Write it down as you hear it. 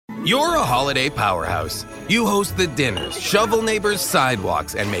You're a holiday powerhouse. You host the dinners, shovel neighbors'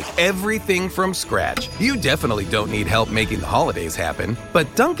 sidewalks, and make everything from scratch. You definitely don't need help making the holidays happen.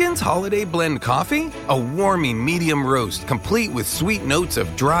 But Dunkin's Holiday Blend Coffee? A warming medium roast complete with sweet notes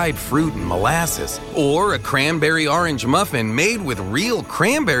of dried fruit and molasses. Or a cranberry orange muffin made with real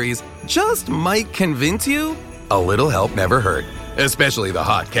cranberries just might convince you? A little help never hurt. Especially the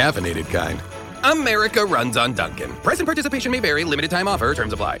hot caffeinated kind. America runs on Dunkin'. Price and participation may vary. Limited time offer.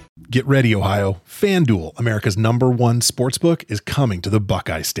 Terms apply. Get ready, Ohio. FanDuel, America's #1 sportsbook, is coming to the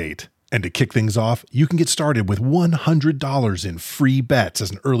Buckeye State. And to kick things off, you can get started with $100 in free bets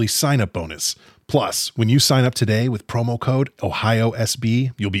as an early sign-up bonus. Plus, when you sign up today with promo code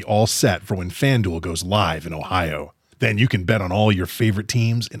OhioSB, you'll be all set for when FanDuel goes live in Ohio. Then you can bet on all your favorite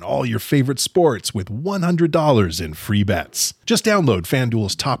teams and all your favorite sports with $100 in free bets. Just download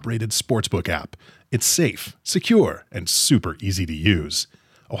FanDuel's top-rated sportsbook app. It's safe, secure, and super easy to use.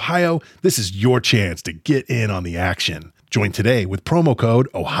 Ohio, this is your chance to get in on the action. Join today with promo code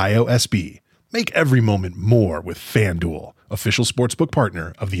OhioSB. Make every moment more with FanDuel, official sportsbook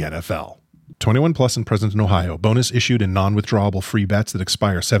partner of the NFL. 21 plus and present in Ohio. Bonus issued in non-withdrawable free bets that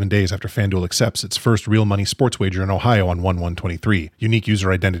expire 7 days after FanDuel accepts its first real money sports wager in Ohio on 1/1/23. Unique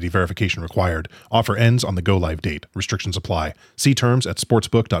user identity verification required. Offer ends on the go-live date. Restrictions apply. See terms at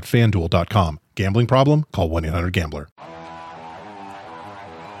sportsbook.fanduel.com. Gambling problem? Call 1-800-GAMBLER.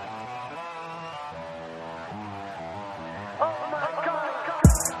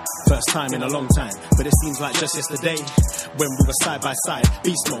 First time in a long time, but it seems like just yesterday when we were side by side.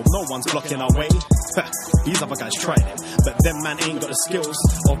 Beast mode, no one's blocking our way. These other guys tried it, but them man ain't got the skills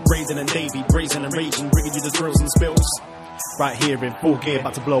of Braden and Davey, brazen and raging, bringing you the thrills and spills. Right here in full gear,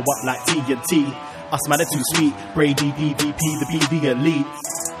 about to blow up like TNT. Us man are too sweet, Brady DVP, the BDElite.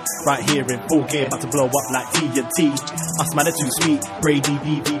 Right here in full gear, about to blow up like TNT. Us man are too sweet, Brady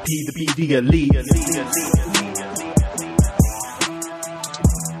DVP, the BDElite.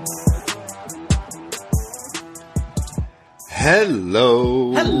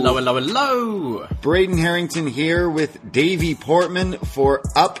 Hello. Hello, hello, hello. Braden Harrington here with Davey Portman for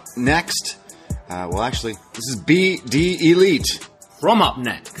Up Next. Actually, this is BDElite. From Up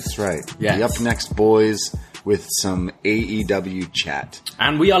Next. That's right. Yes. The Up Next boys with some AEW chat.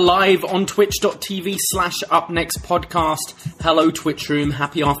 And we are live on twitch.tv/upnextpodcast. Hello, Twitch room.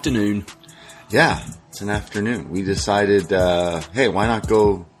 Happy afternoon. Yeah, it's an afternoon. We decided, hey, why not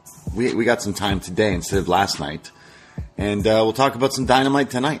go... We got some time today instead of last night. And we'll talk about some Dynamite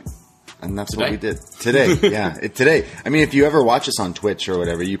tonight. And that's what we did. Today, yeah. Today. I mean, if you ever watch us on Twitch or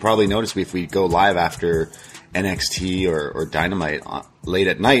whatever, you probably notice if we go live after NXT or Dynamite late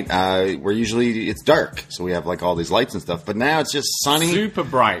at night, it's dark. So we have like all these lights and stuff. But now it's just sunny. Super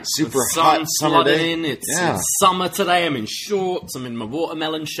bright. Super hot summer day. It's summer today. I'm in shorts. I'm in my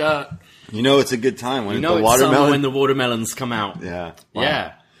watermelon shirt. You know it's a good time when it's summer when the watermelons come out. Yeah. Wow.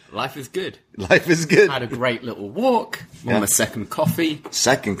 Yeah. Life is good. Life is good. Had a great little walk. On my second coffee.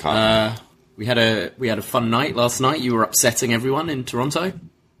 Second coffee. We had a fun night last night. You were upsetting everyone in Toronto.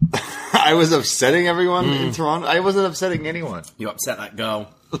 I was upsetting everyone in Toronto. I wasn't upsetting anyone. You upset that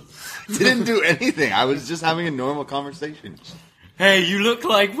girl. Didn't do anything. I was just having a normal conversation. Hey, you look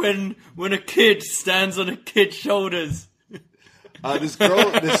like when a kid stands on a kid's shoulders. This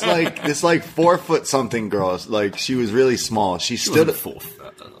girl, this 4 foot something girl, like she was really small. She stood at 4 foot.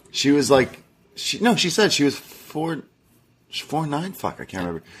 She was like, she said she was 4'9". Fuck, I can't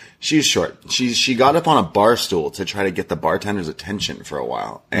remember. She was short. She got up on a bar stool to try to get the bartender's attention for a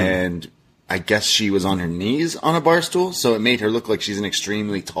while, and I guess she was on her knees on a bar stool, so it made her look like she's an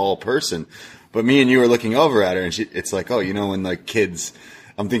extremely tall person. But me and you were looking over at her, and it's like, oh, you know, when like kids.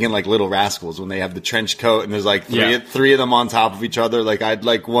 I'm thinking like Little Rascals when they have the trench coat and there's like three of them on top of each other. Like I'd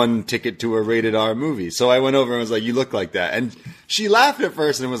like one ticket to a rated R movie. So I went over and was like, you look like that. And she laughed at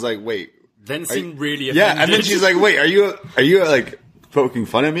first and was like, wait. Then seemed really offended. Yeah. And then she's like, wait, are you like poking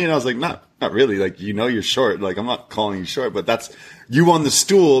fun at me? And I was like, not really. Like, you know, you're short. Like I'm not calling you short, but that's you on the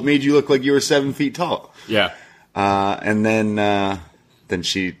stool made you look like you were 7 feet tall. Yeah. And then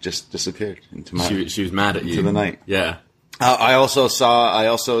she just disappeared into my, she was mad at you. To the night. Yeah. I also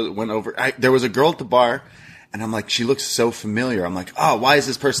went over, there was a girl at the bar, and I'm like, she looks so familiar. I'm like, oh, why is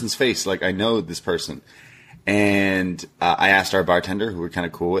this person's face? Like, I know this person. And I asked our bartender, who we're kind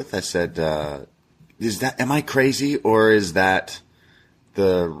of cool with, I said, am I crazy, or is that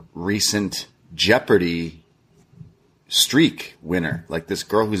the recent Jeopardy streak winner? Like, this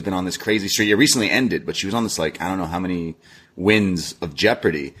girl who's been on this crazy streak. It recently ended, but she was on this, like, I don't know how many wins of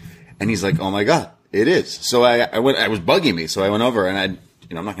Jeopardy. And he's like, oh my God. It is. So I was bugging me. So I went over and I'm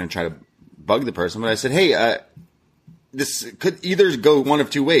not going to try to bug the person, but I said, hey, this could either go one of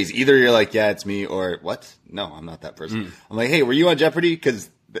two ways. Either you're like, yeah, it's me, or what? No, I'm not that person. I'm like, hey, were you on Jeopardy? Because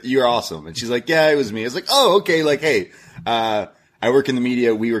you're awesome. And she's like, yeah, it was me. I was like, oh, okay. Like, hey, I work in the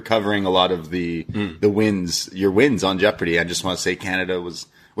media. We were covering a lot of the wins, your wins on Jeopardy. I just want to say Canada was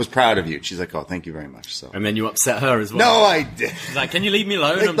proud of you. She's like, oh, thank you very much. So. And then you upset her as well. No, I did. She's like, can you leave me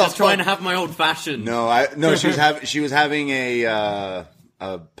alone? I'm just trying to have my old fashioned. No, she was having a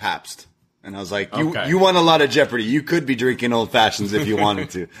Pabst. And I was like, you won a lot of Jeopardy. You could be drinking old fashions if you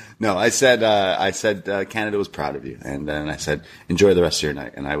wanted to. No, I said Canada was proud of you. And then I said, enjoy the rest of your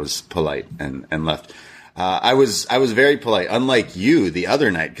night. And I was polite and left. I was very polite, unlike you the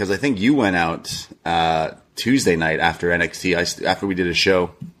other night, because I think you went out, Tuesday night after NXT. After we did a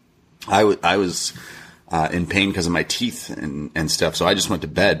show, I was in pain because of my teeth and stuff. So I just went to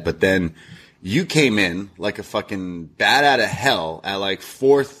bed. But then you came in like a fucking bat out of hell at like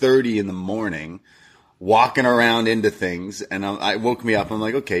 4:30 in the morning, walking around into things. And I woke me up. I'm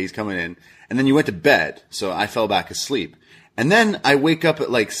like, okay, he's coming in. And then you went to bed. So I fell back asleep. And then I wake up at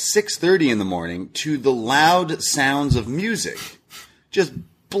like 6:30 in the morning to the loud sounds of music. Just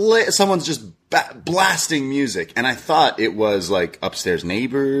someone's just blasting music. And I thought it was like upstairs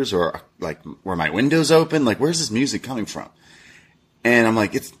neighbors or like were my windows open? Like, where's this music coming from? And I'm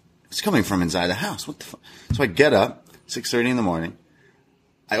like, it's coming from inside the house. What the fuck? So I get up, 6:30 in the morning.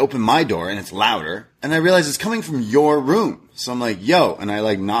 I open my door and it's louder. And I realize it's coming from your room. So I'm like, yo. And I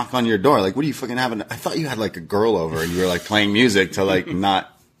like knock on your door. Like, what are you fucking having? I thought you had like a girl over and you were like playing music to like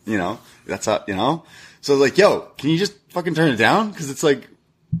not, that's how, So I was like, yo, can you just fucking turn it down? Cause it's like,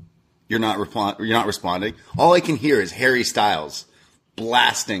 you're not responding. All I can hear is Harry Styles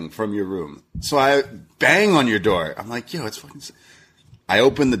blasting from your room. So I bang on your door. I'm like, yo, it's fucking... I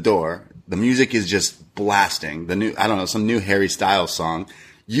open the door. The music is just blasting. Some new Harry Styles song.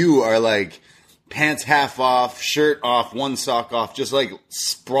 You are like pants half off, shirt off, one sock off, just like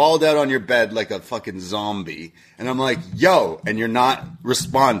sprawled out on your bed like a fucking zombie. And I'm like, yo, and you're not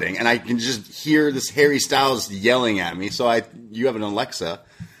responding. And I can just hear this Harry Styles yelling at me. So you have an Alexa.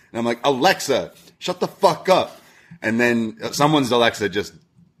 And I'm like, Alexa, shut the fuck up. And then someone's Alexa just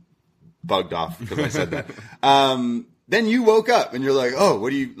bugged off because I said that. Then you woke up and you're like, oh,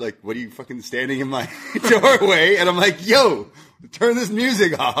 what are you fucking standing in my doorway? And I'm like, yo, turn this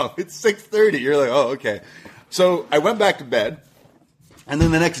music off. It's 6:30. You're like, oh, okay. So I went back to bed. And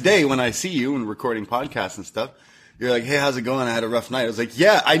then the next day when I see you and recording podcasts and stuff, you're like, hey, how's it going? I had a rough night. I was like,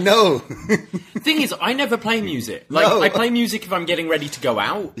 yeah, I know. Thing is, I never play music. Like, no. I play music if I'm getting ready to go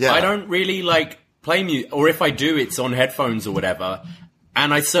out. Yeah. I don't really, play music. Or if I do, it's on headphones or whatever.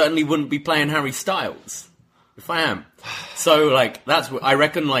 And I certainly wouldn't be playing Harry Styles if I am. So, that's what I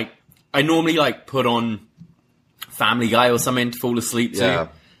reckon, I normally, put on Family Guy or something to fall asleep to. Yeah.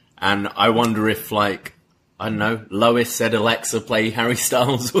 And I wonder if, I don't know, Lois said Alexa play Harry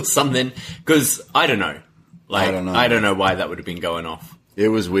Styles or something. Because, I don't know. I don't know why that would have been going off. It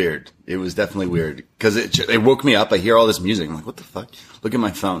was weird. It was definitely weird. Because it woke me up. I hear all this music. I'm like, what the fuck? Look at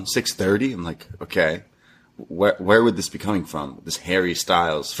my phone. 6:30. I'm like, okay. Where would this be coming from? This Harry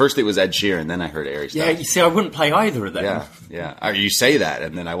Styles. First it was Ed Sheeran, then I heard Harry Styles. Yeah, you see, I wouldn't play either of them. Yeah. You say that,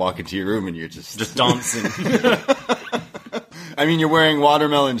 and then I walk into your room and you're just dancing. I mean, you're wearing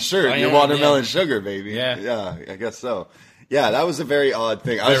watermelon shirt. You're watermelon sugar, baby. Yeah, I guess so. Yeah, that was a very odd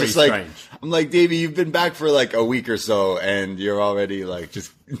thing. I was just strange. I'm like, Davey, you've been back for a week or so, and you're already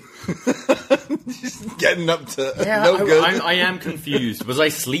just getting up to no good. I am confused. Was I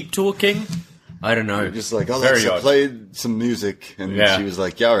sleep talking? I don't know. Just Alexa played some music, and she was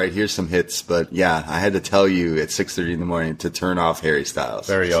like, yeah, all right, here's some hits. But yeah, I had to tell you at 6:30 in the morning to turn off Harry Styles.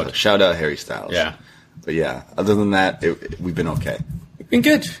 Very odd. Shout out Harry Styles. Yeah. But yeah, other than that, we've been okay. Been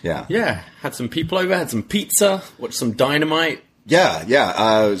good. Yeah. Yeah. Had some people over, had some pizza, watched some Dynamite.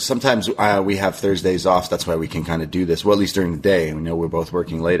 Yeah. Sometimes we have Thursdays off. That's why we can kind of do this. Well, at least during the day. We know we're both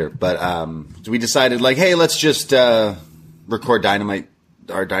working later. But so we decided, hey, let's just record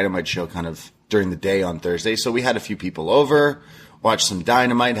our Dynamite show kind of during the day on Thursday. So we had a few people over, watched some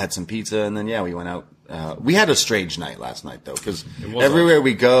Dynamite, had some pizza, and then, we went out. We had a strange night last night, though, because everywhere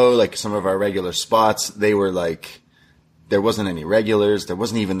we go, some of our regular spots, they were there wasn't any regulars. There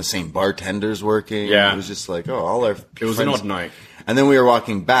wasn't even the same bartenders working. Yeah. It was just all our It was an odd night. And then we were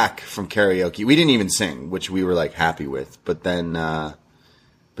walking back from karaoke. We didn't even sing, which we were happy with. But then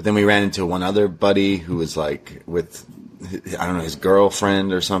we ran into one other buddy who was with, I don't know, his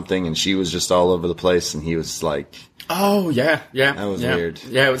girlfriend or something. And she was just all over the place. And he was oh, yeah. That was weird.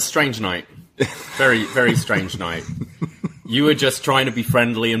 Yeah, it was a strange night. Very, very strange night. You were just trying to be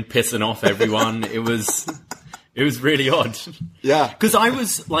friendly and pissing off everyone. It was It was really odd. Yeah. Because I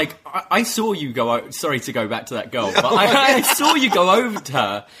was like, I saw you go out. Sorry to go back to that girl, but I saw you go over to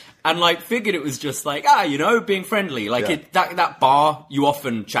her and like figured it was just like, being friendly. Like that bar, you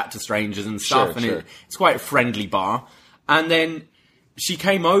often chat to strangers and stuff, it's quite a friendly bar. And then she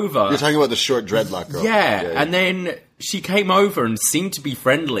came over. You're talking about the short dreadlock girl. Yeah. And then she came over and seemed to be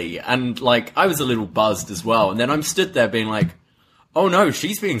friendly. And like, I was a little buzzed as well. And then I'm stood there being like, oh no,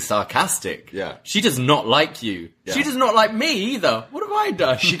 she's being sarcastic. Yeah. She does not like you. Yeah. She does not like me either. What have I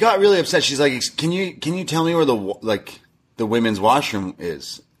done? She got really upset. She's like, can you tell me where the women's washroom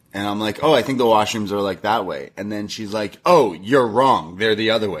is? And I'm like, oh, I think the washrooms are like that way. And then she's like, oh, you're wrong. They're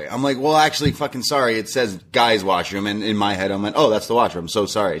the other way. I'm like, well, actually, fucking sorry. It says guys' washroom. And in my head, I'm like, oh, that's the washroom. I'm so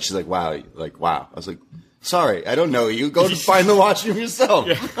sorry. She's like, wow. Wow. I was like, sorry. I don't know you. Go to find the washroom yourself.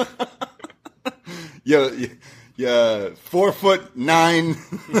 Yeah. Yeah, 4'9",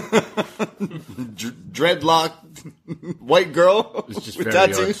 dreadlock, white girl it's just with very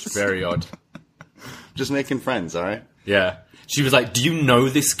tattoos. Odd, very odd. Just making friends, all right? Yeah. She was like, do you know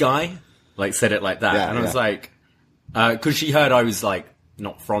this guy? Like, said it like that. Yeah, and I was like, because she heard I was like,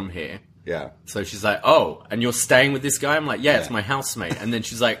 not from here. Yeah. So she's like, oh, and you're staying with this guy? I'm like, yeah, it's my housemate. And then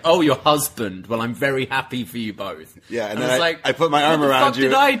she's like, oh, your husband. Well, I'm very happy for you both. Yeah, and I then was like, I put my arm around you.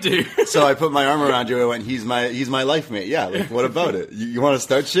 What the fuck did I do? So I put my arm around you and went, he's my life mate. Yeah, like, what about it? You want to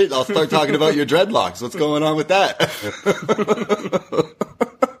start shit? I'll start talking about your dreadlocks. What's going on with that?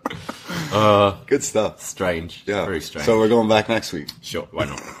 Good stuff. Strange. Yeah. Very strange. So we're going back next week. Sure, why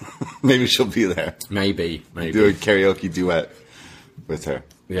not? Maybe she'll be there. Maybe. Do a karaoke duet with her.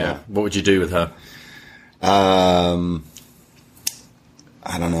 Yeah. What would you do with her? I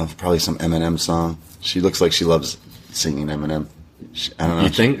don't know. Probably some Eminem song. She looks like she loves singing Eminem. I don't know. You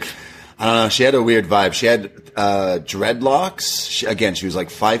think? I don't know. She had a weird vibe. She had dreadlocks. She was like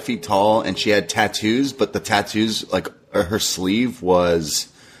 5 feet tall, and she had tattoos. But the tattoos, like her sleeve, was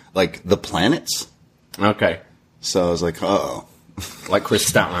like the planets. Okay. So I was like, uh-oh. Like Chris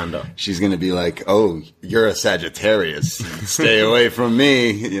Statlander. She's going to be like, oh, you're a Sagittarius. Stay away from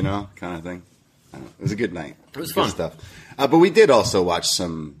me, kind of thing. It was a good night. It was good fun stuff. But we did also watch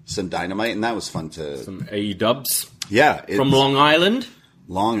some Dynamite, and that was fun to... Some AE-dubs. Yeah. From Long Island.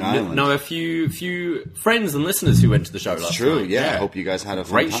 Long Island. Know a few friends and listeners who went to the show last night. True, yeah. I hope you guys had a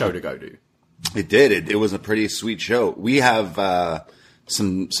fun Great time. show to go to. It did. It was a pretty sweet show. We have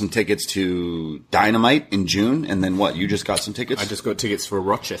some tickets to Dynamite in June, and then what? You just got some tickets? I just got tickets for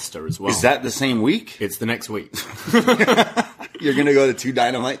Rochester as well. Is that the same week? It's the next week. You're going to go to 2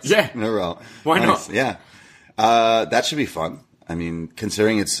 Dynamites? Yeah. In a row. Why not? Yeah. That should be fun. I mean,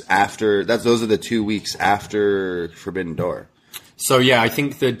 considering it's after... those are the 2 weeks after Forbidden Door. So, yeah, I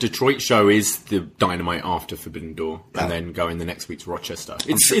think the Detroit show is the Dynamite after Forbidden Door, and then going the next week to Rochester.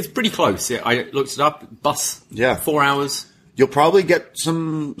 It's pretty close. Yeah, I looked it up. Bus. Yeah. 4 hours. You'll probably get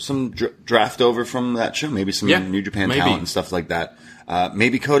some draft over from that show. Maybe some New Japan talent and stuff like that.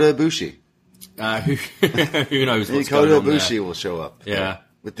 Maybe Kota Ibushi. Who knows what's Kota going on Ibushi there. will show up. Yeah.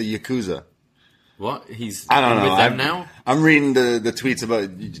 With the Yakuza. What? He's I don't know. with them now? I'm reading the tweets about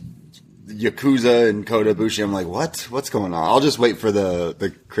Yakuza and Kota Ibushi. I'm like, what? What's going on? I'll just wait for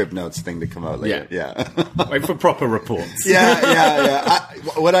the Crib Notes thing to come out later. Yeah. Wait for proper reports. Yeah.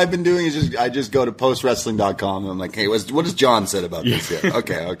 What I've been doing is I just go to postwrestling.com and I'm like, hey, what has John said about this here?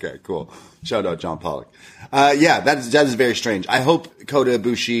 Okay, cool. Shout out John Pollock. That is very strange. I hope Kota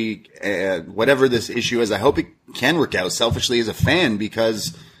Ibushi, whatever this issue is, I hope it can work out selfishly as a fan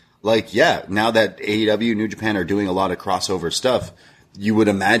because, now that AEW, New Japan are doing a lot of crossover stuff, you would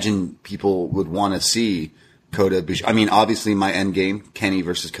imagine people would want to see Kota Ibushi. I mean, obviously my end game, Kenny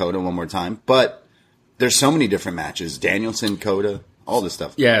versus Kota one more time, but there's so many different matches. Danielson, Kota, all this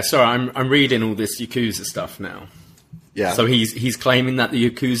stuff. Yeah, so I'm reading all this Yakuza stuff now. Yeah. So he's claiming that the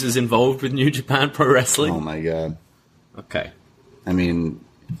Yakuza's involved with New Japan Pro Wrestling? Oh my God. Okay. I mean,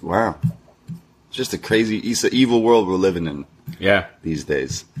 wow. It's just it's an evil world we're living in. Yeah. These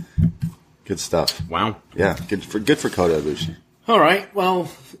days. Good stuff. Wow. Yeah, good for Kota Ibushi. All right. Well,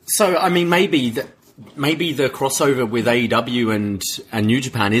 so I mean, maybe the crossover with AEW and New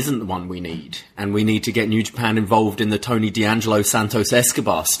Japan isn't the one we need, and we need to get New Japan involved in the Tony D'Angelo Santos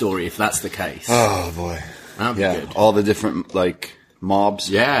Escobar story if that's the case. Oh boy. That'd be good. All the different mobs.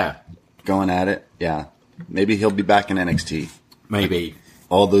 Yeah. Going at it. Yeah. Maybe he'll be back in NXT. Maybe.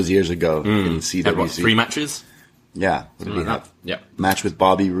 All those years ago in CWC. Had, 3 matches? Yeah. What did he have? Yeah. Match with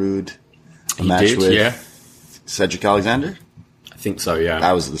Bobby Roode. Match with Cedric Alexander. I think so, yeah.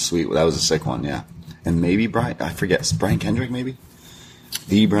 That was a sick one, yeah. And maybe Brian Kendrick, maybe?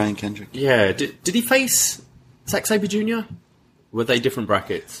 The Brian Kendrick. Yeah. Did he face Zack Sabre Jr.? Were they different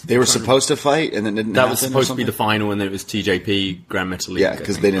brackets? They were supposed to fight, and then didn't. That was supposed to be the final, and then it was TJP Grand Metal League. Yeah,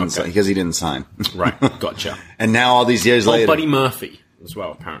 because they didn't. Because he didn't sign. Right, gotcha. And now all these years later, Buddy Murphy as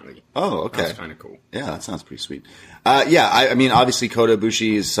well, apparently. Oh, okay. That's kind of cool. Yeah, that sounds pretty sweet. I mean, obviously, Kota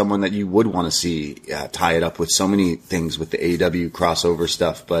Ibushi is someone that you would want to see tie it up with so many things with the AEW crossover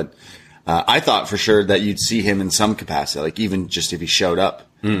stuff. But I thought for sure that you'd see him in some capacity, like even just if he showed up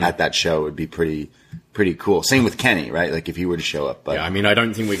at that show, it would be pretty cool. Same with Kenny, right? Like if he were to show up. But yeah, I mean, I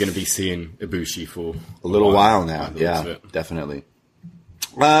don't think we're going to be seeing Ibushi for a little while now. Yeah, definitely.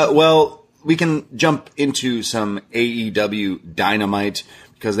 Well, we can jump into some AEW Dynamite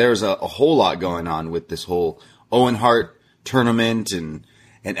because there's a whole lot going on with this whole Owen Hart tournament and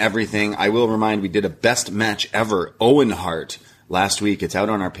everything. I will remind we did a best match ever Owen Hart last week. It's out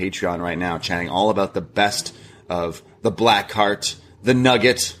on our Patreon right now, chatting all about the best of the Black Heart, the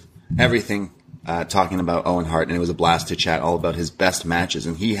Nugget, everything, talking about Owen Hart. And it was a blast to chat all about his best matches.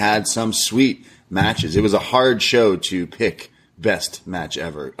 And he had some sweet matches. It was a hard show to pick best match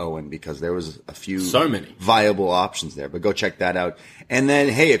ever, Owen, because there was a few viable options there. But go check that out. And then,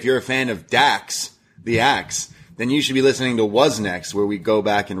 hey, if you're a fan of Dax, the Axe, then you should be listening to Was Next, where we go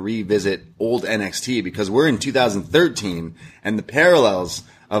back and revisit old NXT, because we're in 2013, and the parallels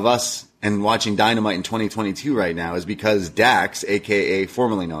of us and watching Dynamite in 2022 right now is because Dax, a.k.a.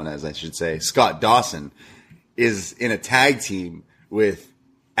 formerly known as, I should say, Scott Dawson, is in a tag team with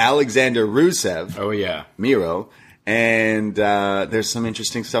Alexander Rusev. Oh, yeah. Miro. And there's some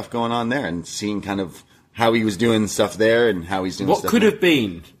interesting stuff going on there, and seeing kind of how he was doing stuff there and how he's doing what stuff could now. Have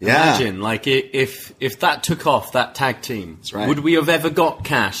been. Yeah. Imagine, like, if that took off, that tag team, that's right. Would we have ever got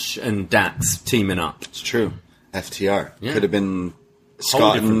Cash and Dax teaming up? It's true. FTR. Yeah. Could have been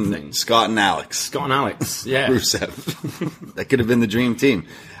Scott and Alex. Scott and Alex, yeah. Rusev. That could have been the dream team.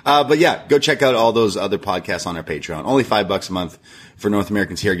 But yeah, go check out all those other podcasts on our Patreon. Only $5 a month for North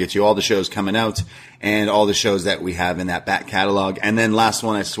Americans here. Gets you all the shows coming out and all the shows that we have in that back catalog. And then last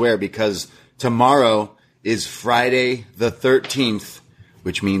one, I swear, because tomorrow is Friday the 13th,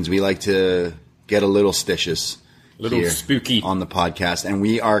 which means we like to get a little stitious. Little spooky. On the podcast. And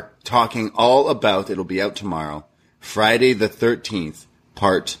we are talking all about, it'll be out tomorrow, Friday the 13th,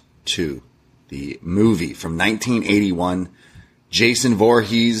 Part 2. The movie from 1981. Jason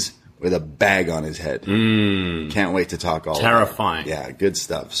Voorhees with a bag on his head. Can't wait to talk all terrifying. About it. Yeah, good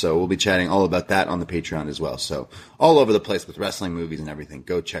stuff. So we'll be chatting all about that on the Patreon as well. So all over the place with wrestling, movies, and everything.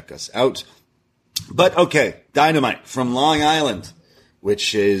 Go check us out. But okay, Dynamite from Long Island,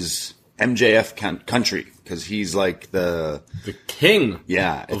 which is MJF country, because he's like the king.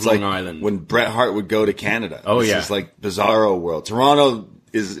 Yeah, of it's Long like Island. when Bret Hart would go to Canada. Oh, It's like Bizarro World. Toronto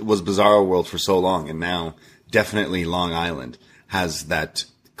was Bizarro World for so long, and now definitely Long Island has that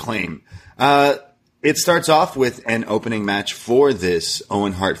claim. It starts off with an opening match for this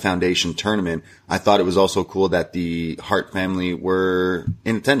Owen Hart Foundation tournament. I thought it was also cool that the Hart family were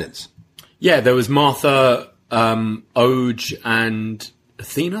in attendance. Yeah, there was Martha, Oj, and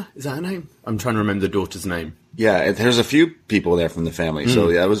Athena. Is that her name? I'm trying to remember the daughter's name. Yeah, there's a few people there from the family,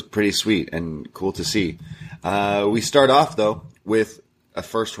 so that was pretty sweet and cool to see. We start off, though, with a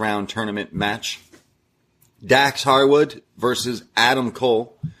first-round tournament match. Dax Harwood versus Adam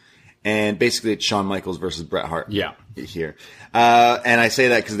Cole. And basically it's Shawn Michaels versus Bret Hart here. And I say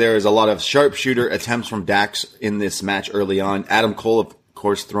that because there is a lot of sharpshooter attempts from Dax in this match early on. Adam Cole, of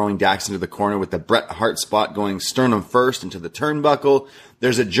course, throwing Dax into the corner with the Bret Hart spot going sternum first into the turnbuckle.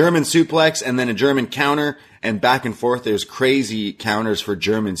 There's a German suplex and then a German counter, and back and forth. There's crazy counters for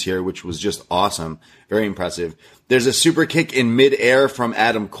Germans here, which was just awesome. Very impressive. There's a super kick in midair from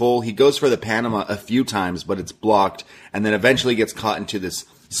Adam Cole. He goes for the Panama a few times, but it's blocked, and then eventually gets caught into this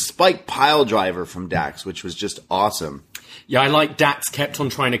spike pile driver from Dax, which was just awesome. Yeah, I like Dax kept on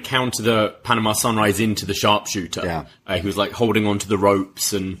trying to counter the Panama Sunrise into the sharpshooter. Yeah. He was like holding onto the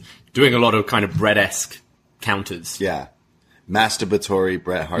ropes and doing a lot of kind of Bret-esque counters. Yeah. Masturbatory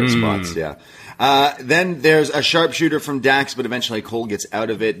Bret Hart spots, yeah. Then there's a sharpshooter from Dax, but eventually Cole gets out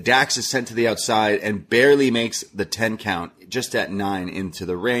of it. Dax is sent to the outside and barely makes the 10 count, just at 9 into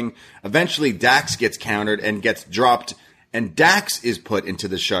the ring. Eventually Dax gets countered and gets dropped, and Dax is put into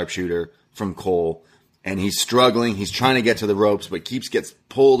the sharpshooter from Cole, and he's struggling. He's trying to get to the ropes, but gets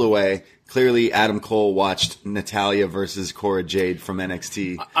pulled away. Clearly, Adam Cole watched Natalya versus Cora Jade from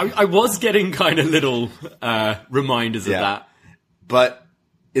NXT. I was getting kind of little reminders of that. But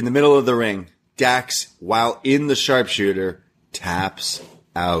in the middle of the ring, Dax, while in the sharpshooter, taps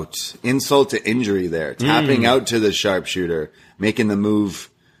out. Insult to injury there. Tapping out to the sharpshooter, making the move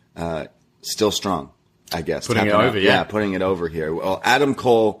still strong, I guess. Putting it over, yeah. Putting it over here. Well, Adam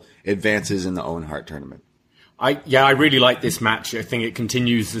Cole advances in the Owen Hart tournament. I really like this match. I think it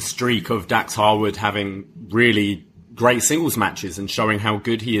continues the streak of Dax Harwood having really great singles matches and showing how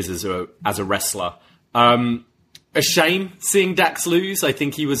good he is as a wrestler. A shame seeing Dax lose. I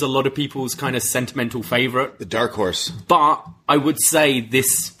think he was a lot of people's kind of sentimental favourite. The dark horse. But I would say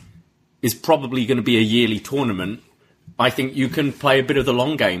this is probably going to be a yearly tournament. I think you can play a bit of the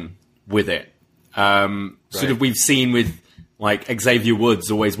long game with it. Sort of we've seen with like Xavier Woods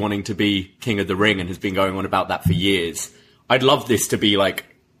always wanting to be King of the Ring and has been going on about that for years. I'd love this to be like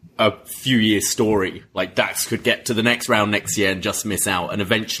a few years story. Like Dax could get to the next round next year and just miss out. And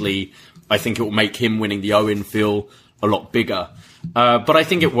eventually I think it will make him winning the Owen feel a lot bigger. But I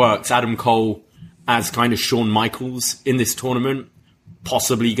think it works. Adam Cole as kind of Shawn Michaels in this tournament,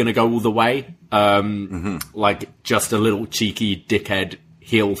 possibly going to go all the way. Like just a little cheeky dickhead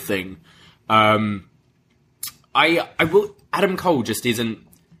heel thing. I will. Adam Cole just isn't.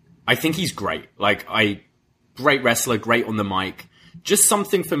 I think he's great. Like great wrestler, great on the mic. Just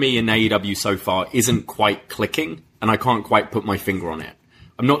something for me in AEW so far isn't quite clicking, and I can't quite put my finger on it.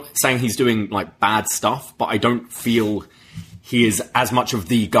 I'm not saying he's doing like bad stuff, but I don't feel he is as much of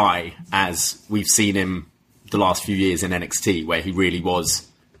the guy as we've seen him the last few years in NXT, where he really was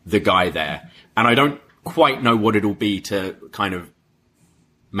the guy there. And I don't quite know what it'll be to kind of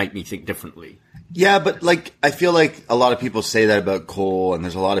make me think differently. Yeah, but like I feel like a lot of people say that about Cole, and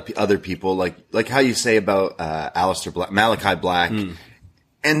there's a lot of other people like how you say about Malachi Black,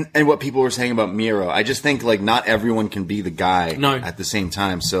 and what people were saying about Miro. I just think like not everyone can be the guy at the same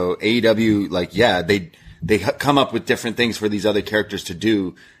time. So AEW, like they come up with different things for these other characters to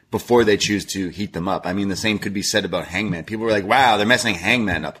do before they choose to heat them up. I mean, the same could be said about Hangman. People were like, wow, they're messing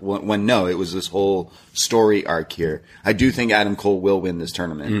Hangman up. When no, it was this whole story arc here. I do think Adam Cole will win this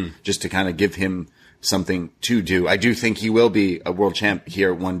tournament, just to kind of give him something to do. I do think he will be a world champ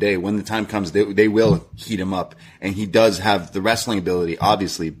here one day. When the time comes, they will heat him up. And he does have the wrestling ability,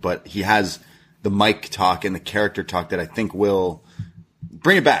 obviously, but he has the mic talk and the character talk that I think will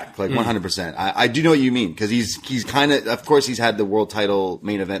bring it back, like 100%. I do know what you mean, because he's kind of course, he's had the world title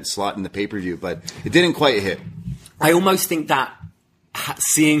main event slot in the pay-per-view, but it didn't quite hit. I almost think that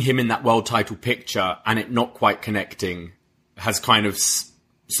seeing him in that world title picture and it not quite connecting has kind of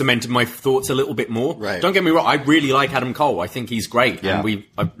cemented my thoughts a little bit more. Right. Don't get me wrong, I really like Adam Cole. I think he's great. Yeah. And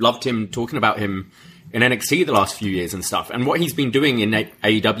I've loved him talking about him in NXT the last few years and stuff. And what he's been doing in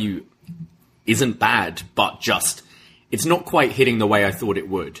AEW isn't bad, but just it's not quite hitting the way I thought it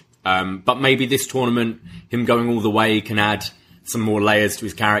would. But maybe this tournament, him going all the way, can add some more layers to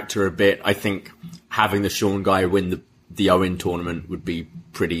his character a bit. I think having the Shawn guy win the Owen tournament would be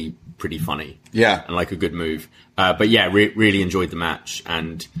pretty funny. Yeah. And like a good move. But yeah, really enjoyed the match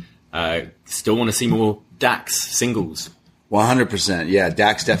and still want to see more Dax singles. 100%. Yeah,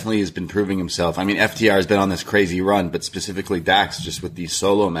 Dax definitely has been proving himself. I mean, FTR has been on this crazy run, but specifically Dax, just with these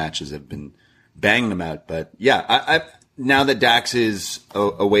solo matches, have been banging them out. But yeah, I now that Dax is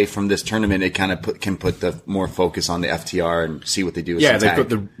away from this tournament, it kind of can put the more focus on the FTR and see what they do with they've got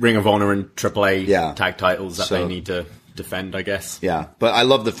the Ring of Honor and AAA tag titles that So they need to defend, I guess. Yeah, but I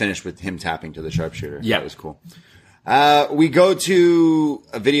love the finish with him tapping to the sharpshooter. Yeah. That was cool. We go to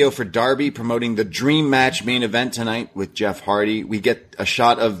a video for Darby promoting the Dream Match main event tonight with Jeff Hardy. We get a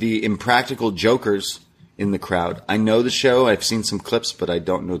shot of the Impractical Jokers in the crowd. I know the show. I've seen some clips, but I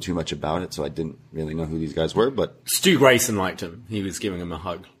don't know too much about it, so I didn't really know who these guys were. But Stu Grayson liked him. He was giving him a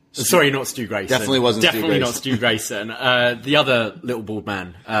hug. Sorry, not Stu Grayson. Definitely wasn't Stu Definitely Grayson. not Stu Grayson. The other little bald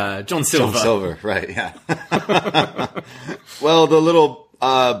man, John Silver. John Silver, right, yeah. Well, the little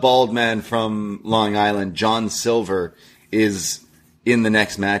bald man from Long Island, John Silver, is in the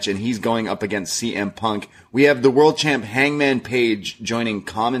next match, and he's going up against CM Punk. We have the world champ Hangman Page joining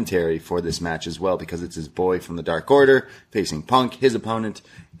commentary for this match as well, because it's his boy from the Dark Order facing Punk, his opponent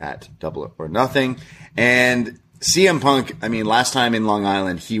at Double or Nothing. And CM Punk, I mean, last time in Long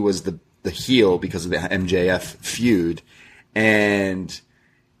Island, he was the heel because of the MJF feud, and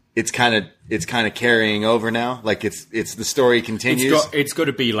it's kind of carrying over now. Like it's the story continues. It's got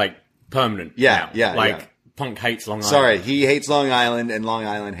to be like permanent. Yeah, now. yeah, Like yeah. Punk hates Long Island. Sorry, he hates Long Island, and Long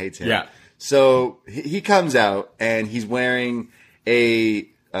Island hates him. Yeah. So he comes out, and he's wearing a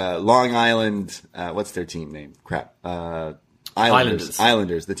Long Island. What's their team name? Crap. Islanders,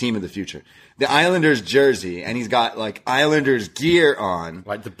 the team of the future. The Islanders jersey, and he's got like Islanders gear on.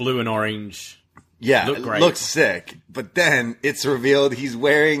 Like the blue and orange. Yeah, Look it great. looks sick. But then it's revealed he's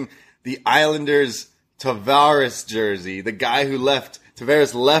wearing the Islanders Tavares jersey. The guy who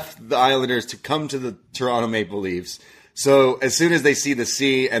Tavares left the Islanders to come to the Toronto Maple Leafs. So as soon as they see the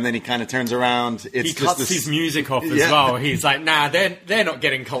C, and then he kind of turns around, he cuts his music off as well. He's like, nah, they're not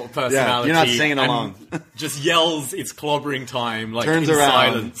getting cult personality. Yeah, you're not singing along. Just yells, it's clobbering time, like turns in around.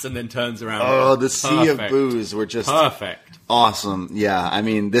 Silence, and then turns around. Oh, the sea of boos were just perfect. Awesome. Yeah, I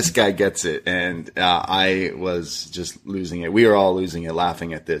mean, this guy gets it, and I was just losing it. We were all losing it,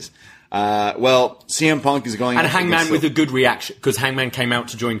 laughing at this. Well, CM Punk is going... And Hangman with a good reaction, because Hangman came out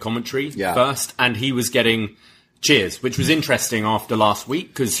to join commentary first, and he was getting cheers, which was interesting after last week,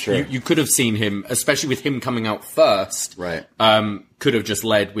 because you could have seen him, especially with him coming out first, right? Could have just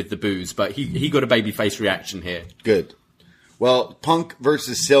led with the boos, but he got a babyface reaction here. Good. Well, Punk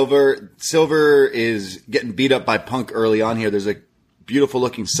versus Silver. Silver is getting beat up by Punk early on here. There's a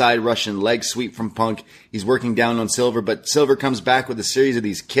beautiful-looking side Russian leg sweep from Punk. He's working down on Silver, but Silver comes back with a series of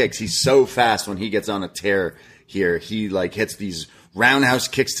these kicks. He's so fast when he gets on a tear here. He hits these roundhouse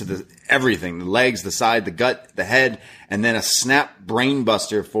kicks to everything, the legs, the side, the gut, the head, and then a snap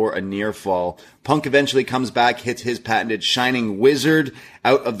brainbuster for a near fall. Punk eventually comes back, hits his patented Shining Wizard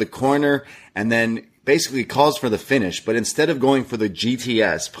out of the corner, and then basically calls for the finish. But instead of going for the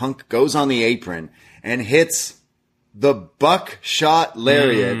GTS, Punk goes on the apron and hits the buckshot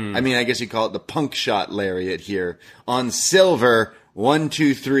lariat. I mean, I guess you call it the punk shot lariat here on Silver. 1,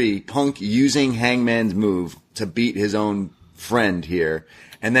 2, 3. Punk using Hangman's move to beat his own friend here.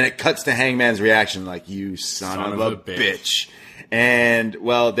 And then it cuts to Hangman's reaction like, you son of a bitch. And,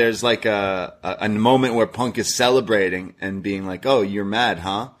 well, there's like a moment where Punk is celebrating and being like, oh, you're mad,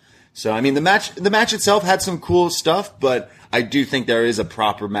 huh? So, I mean, the match itself had some cool stuff, but I do think there is a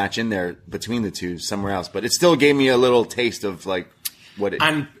proper match in there between the two somewhere else. But it still gave me a little taste of, like, what it...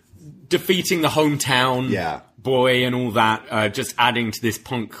 And defeating the hometown boy and all that, just adding to this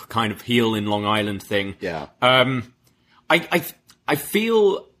Punk kind of heel in Long Island thing. Yeah. I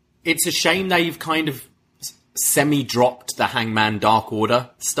feel it's a shame they've kind of semi-dropped the Hangman Dark Order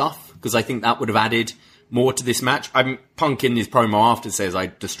stuff, because I think that would have added more to this match. Punk in his promo after says, I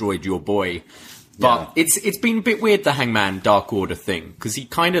destroyed your boy. But it's been a bit weird, the Hangman Dark Order thing, because he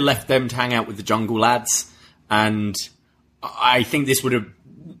kind of left them to hang out with the Jungle Lads, and I think this would have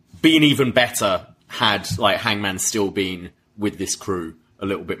been even better had like Hangman still been with this crew a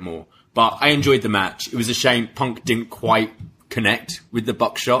little bit more. But I enjoyed the match. It was a shame Punk didn't quite connect with the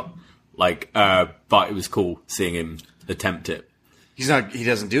buckshot, but it was cool seeing him attempt it. He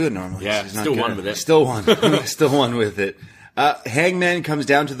doesn't do it normally. Yeah, still won with it. Still won with it. Hangman comes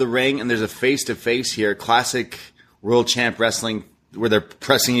down to the ring, and there's a face-to-face here. Classic world champ wrestling, where they're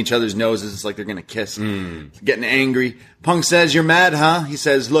pressing each other's noses. It's like they're going to kiss. Getting angry. Punk says, you're mad, huh? He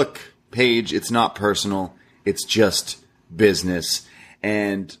says, look, Paige, it's not personal. It's just business.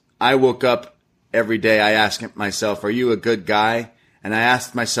 And I woke up every day, I ask myself, are you a good guy? And I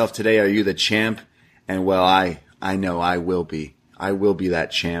asked myself today, are you the champ? And, well, I know I will be. I will be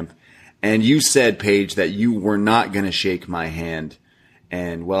that champ. And you said, Paige, that you were not going to shake my hand.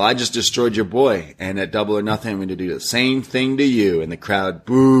 And, well, I just destroyed your boy. And at Double or Nothing, I'm going to do the same thing to you. And the crowd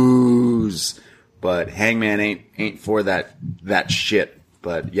boos. But Hangman ain't for that shit.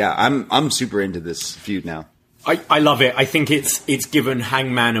 But, yeah, I'm super into this feud now. I love it. I think it's given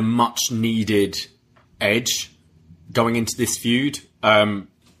Hangman a much needed edge going into this feud.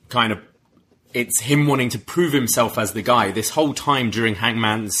 It's him wanting to prove himself as the guy. This whole time during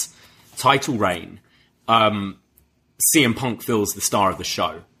Hangman's title reign, CM Punk feels the star of the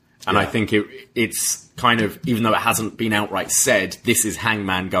show. And I think it's kind of, even though it hasn't been outright said, this is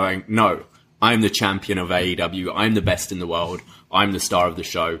Hangman going, no, I'm the champion of AEW. I'm the best in the world. I'm the star of the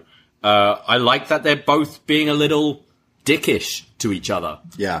show. I like that they're both being a little dickish to each other.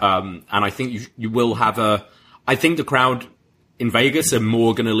 Yeah. And I think you will have I think the crowd in Vegas are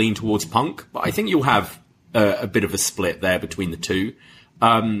more going to lean towards Punk, but I think you'll have a bit of a split there between the two.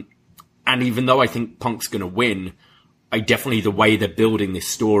 And even though I think Punk's going to win, the way they're building this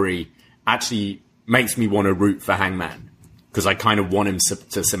story actually makes me want to root for Hangman, because I kind of want him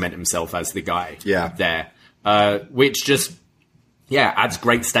to cement himself as the guy there, which just adds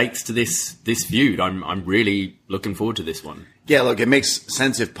great stakes to this feud. I'm really looking forward to this one. Yeah, look, it makes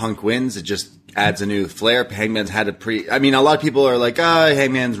sense if Punk wins. It just adds a new flair. Hangman's had a lot of people are like,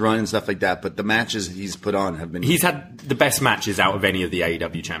 Hangman's run and stuff like that, but the matches he's put on have been... He's had the best matches out of any of the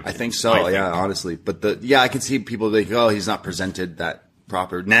AEW champions. I think so, honestly. But I can see people like, he's not presented that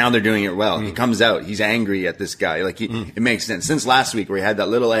proper. Now they're doing it well. He comes out, he's angry at this guy. Like, it makes sense. Since last week where he had that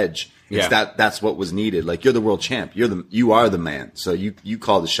little edge, that's what was needed. Like, you're the world champ. You are the man. So you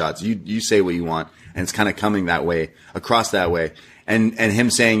call the shots. You say what you want. And it's kind of coming that way, across that way. And him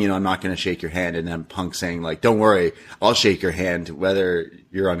saying, I'm not going to shake your hand, and then Punk saying, like, don't worry, I'll shake your hand whether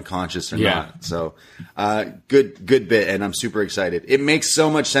you're unconscious or not. So, good bit, and I'm super excited. It makes so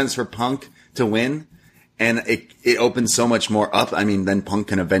much sense for Punk to win, and it opens so much more up. I mean, then Punk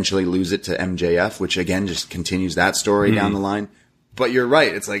can eventually lose it to MJF, which again just continues that story down the line. But you're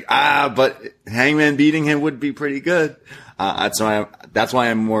right. It's like, but Hangman beating him would be pretty good. That's why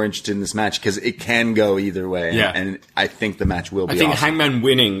I'm more interested in this match, because it can go either way. Yeah. And I think the match will be awesome. Hangman Hangman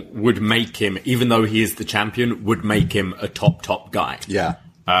winning would make him, even though he is the champion, would make him a top guy. Yeah.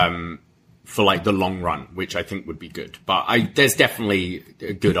 For like the long run, which I think would be good. But there's definitely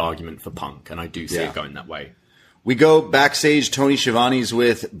a good argument for Punk, and I do see it going that way. We go backstage. Tony Schiavone's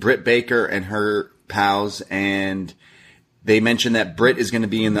with Britt Baker and her pals, and they mentioned that Britt is going to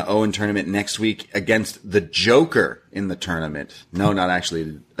be in the Owen tournament next week against the Joker in the tournament. No, not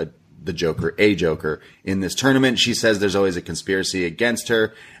actually the Joker, a Joker in this tournament. She says there's always a conspiracy against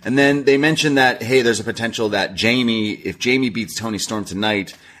her. And then they mentioned that, hey, there's a potential that if Jamie beats Toni Storm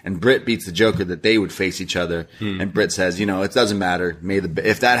tonight and Britt beats the Joker, that they would face each other. And Britt says, it doesn't matter.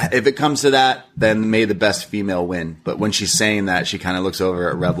 If it comes to that, then may the best female win. But when she's saying that, she kind of looks over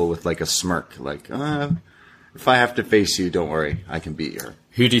at Rebel with like a smirk, like, if I have to face you, don't worry. I can beat her.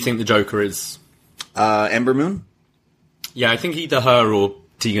 Who do you think the Joker is? Ember Moon? Yeah, I think either her or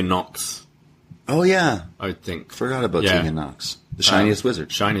Tegan Nox. Oh, yeah. I would think. Forgot about Tegan Nox. The shiniest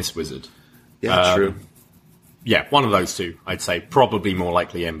wizard. Shiniest wizard. Yeah, true. Yeah, one of those two, I'd say. Probably more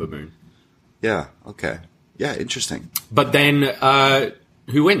likely Ember Moon. Yeah, okay. Yeah, interesting. But then,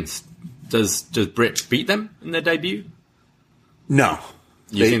 who wins? Does Britt beat them in their debut? No.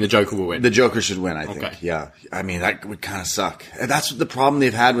 You think the Joker will win? The Joker should win, I think. Yeah. I mean, that would kind of suck. And that's the problem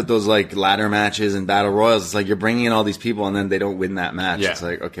they've had with those like ladder matches and battle royals. It's like you're bringing in all these people and then they don't win that match. Yeah. It's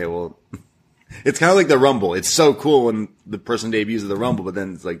like, okay, well, it's kind of like the Rumble. It's so cool when the person debuts at the Rumble, but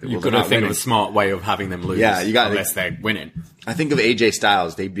then it's like you've got to think of a smart way of having them lose. Yeah, unless they're winning. I think of AJ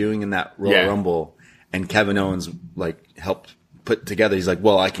Styles debuting in that Royal Rumble, and Kevin Owens like helped put together. He's like,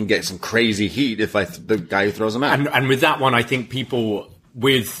 well, I can get some crazy heat if the guy who throws him out. And with that one, I think people,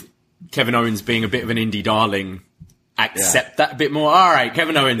 with Kevin Owens being a bit of an indie darling, accept that a bit more. All right,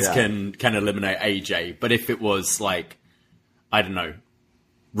 Kevin Owens can eliminate AJ. But if it was like, I don't know,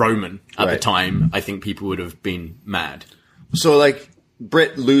 Roman at the time, I think people would have been mad. So like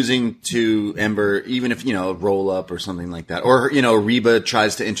Britt losing to Ember, even if, a roll up or something like that. Or, Reba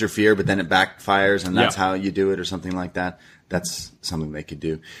tries to interfere, but then it backfires and that's how you do it or something like that. That's something they could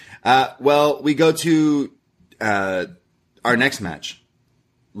do. Well, we go to our next match.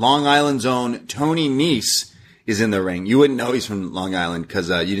 Long Island's own Tony Nese is in the ring. You wouldn't know he's from Long Island because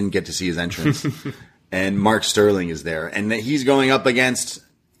you didn't get to see his entrance. And Mark Sterling is there. And he's going up against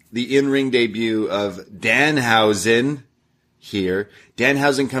the in-ring debut of Danhausen here.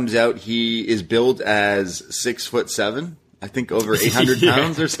 Danhausen comes out. He is billed as 6'7", I think over 800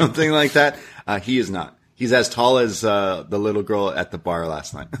 pounds or something like that. He is not. He's as tall as the little girl at the bar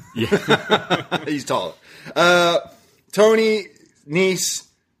last night. Yeah. He's tall. Tony Nese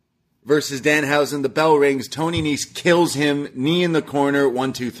versus Danhausen. The bell rings. Tony Nese kills him. Knee in the corner.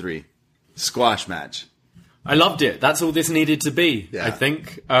 1, 2, 3. Squash match. I loved it. That's all this needed to be, I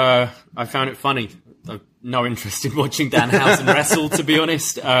think. I found it funny. I've no interest in watching Danhausen wrestle, to be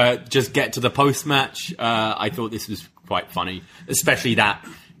honest. Just get to the post-match. I thought this was quite funny, especially that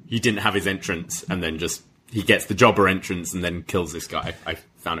he didn't have his entrance and then he gets the jobber entrance and then kills this guy. I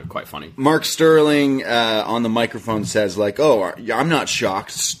found it quite funny. Mark Sterling on the microphone says, like, I'm not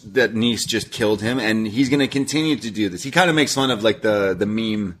shocked that Nese just killed him, and he's going to continue to do this. He kind of makes fun of, like, the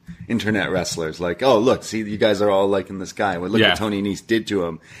meme internet wrestlers. Like, oh, look, see, you guys are all liking this guy. Well, look what Tony Nese did to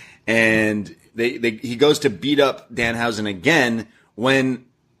him. And he goes to beat up Danhausen again when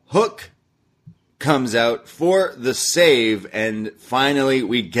Hook comes out for the save, and finally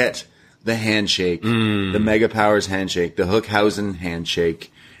we get the handshake, the Mega Powers handshake, the Hookhausen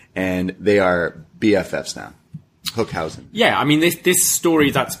handshake, and they are BFFs now. Hookhausen. Yeah, I mean, this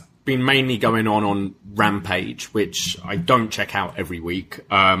story that's been mainly going on Rampage, which I don't check out every week.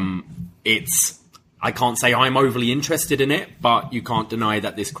 I can't say I'm overly interested in it, but you can't deny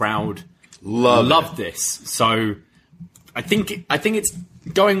that this crowd loved this. So I think it's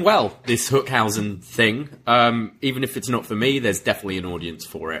going well, this Hookhausen thing. Even if it's not for me, there's definitely an audience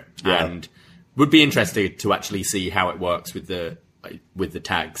for it, and would be interested to actually see how it works with the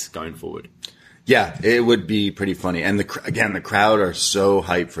tags going forward. Yeah, it would be pretty funny, and the crowd are so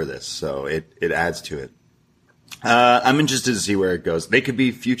hyped for this, so it adds to it. I'm interested to see where it goes. They could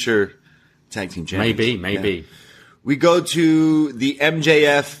be future tag team champions. Maybe. Yeah. We go to the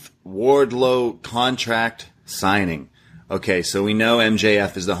MJF Wardlow contract signing. Okay, so we know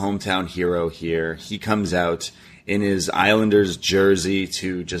MJF is the hometown hero here. He comes out in his Islanders jersey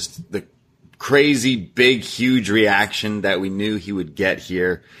to just the crazy, big, huge reaction that we knew he would get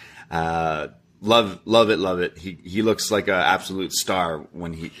here. Love it. He looks like an absolute star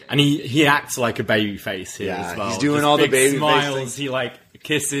when he acts like a baby face here as well. He's doing all the baby smiles. face things. He like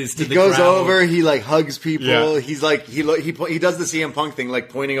kisses to the crowd. He goes crowd. over. He like hugs people. Yeah. He's like he does the CM Punk thing, like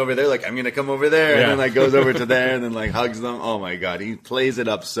pointing over there, like I'm gonna come over there, and then like goes over to there, and then like hugs them. Oh my god, he plays it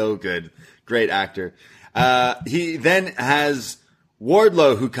up so good. Great actor. He then has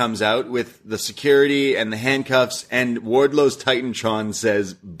Wardlow, who comes out with the security and the handcuffs, and Wardlow's Titantron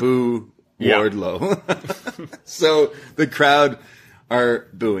says "Boo Wardlow." So the crowd are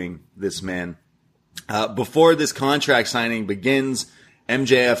booing this man. Before this contract signing begins,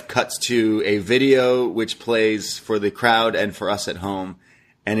 MJF cuts to a video which plays for the crowd and for us at home,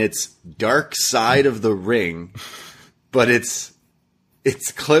 and it's Dark Side of the Ring, but it's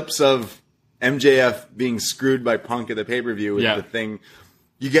clips of MJF being screwed by Punk at the pay-per-view with the thing.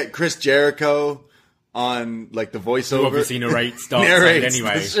 You get Chris Jericho on like the voiceover. Who obviously narrates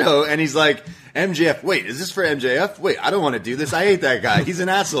anyway. The show, and he's like, MJF, wait, is this for MJF? Wait, I don't want to do this. I hate that guy. He's an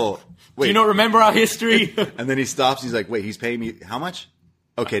asshole. Wait. Do you not remember our history? And then he stops. He's like, wait, he's paying me how much?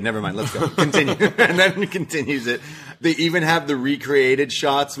 Okay, never mind. Let's go. Continue. And then he continues it. They even have the recreated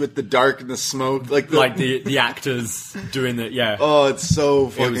shots with the dark and the smoke. Like the actors doing it, yeah. Oh, it's so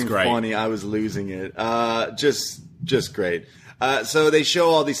fucking funny. I was losing it. Just great. So they show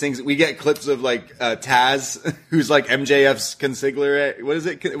all these things. We get clips of like Taz, who's like MJF's consigliere. What is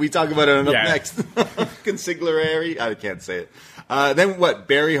it? We talk about it up next. Consigliere? I can't say it. Then what?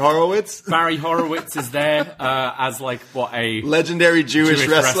 Barry Horowitz? Barry Horowitz is there as like a legendary Jewish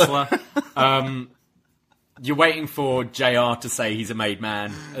wrestler. You're waiting for JR to say he's a made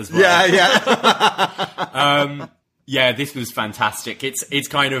man as well. Yeah. This was fantastic. It's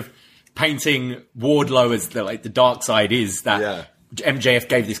kind of painting Wardlow as the dark side is that MJF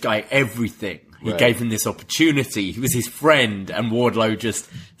gave this guy everything. He gave him this opportunity. He was his friend, and Wardlow just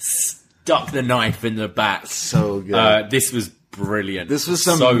stuck the knife in the back. So good. This was brilliant. This was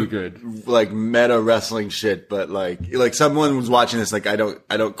so good, like meta wrestling shit. But like someone was watching this, like I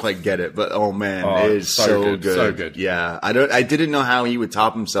don't quite get it. But oh man, it is so good. So good. Yeah, I didn't know how he would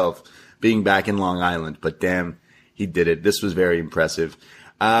top himself being back in Long Island, but damn, he did it. This was very impressive.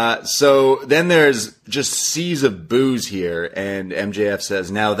 So then there's just seas of booze here, and MJF says,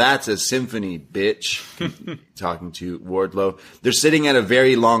 "Now that's a symphony, bitch." Talking to Wardlow. They're sitting at a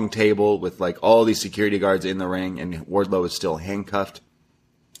very long table with like all these security guards in the ring, and Wardlow is still handcuffed.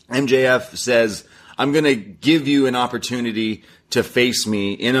 MJF says, "I'm going to give you an opportunity to face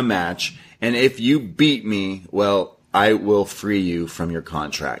me in a match, and if you beat me, well, I will free you from your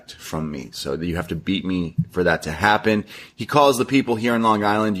contract from me. So you have to beat me for that to happen." He calls the people here in Long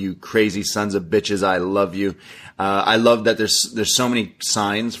Island, "You crazy sons of bitches, I love you." I love that there's so many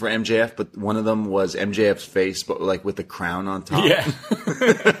signs for MJF, but one of them was MJF's face, but like with the crown on top. Yeah.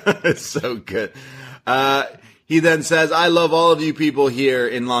 It's so good. He then says, "I love all of you people here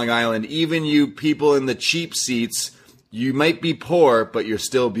in Long Island, even you people in the cheap seats. You might be poor, but you're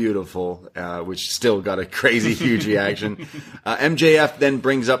still beautiful," which still got a crazy huge reaction. MJF then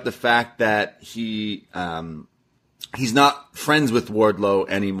brings up the fact that he's not friends with Wardlow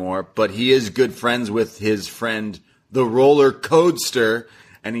anymore, but he is good friends with his friend, the Roller Codester,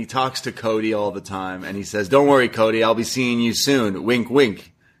 and he talks to Cody all the time, and he says, "Don't worry, Cody, I'll be seeing you soon. Wink,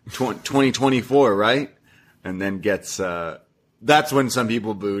 wink. 2024, right?" And then gets... That's when some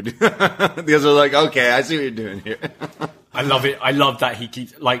people booed. Because they're like, okay, I see what you're doing here. I love it. I love that he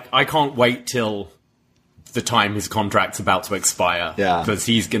keeps... I can't wait till the time his contract's about to expire. Yeah. Because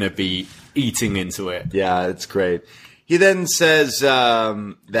he's going to be eating into it. Yeah, it's great. He then says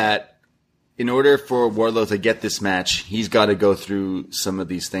that in order for Wardlow to get this match, he's got to go through some of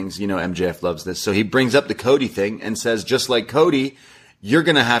these things. You know, MJF loves this. So he brings up the Cody thing and says, just like Cody, you're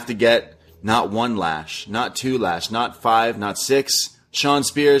going to have to get... not 1 lash, not 2 lash, not 5, not 6. Sean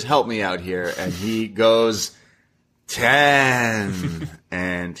Spears, help me out here. And he goes, 10.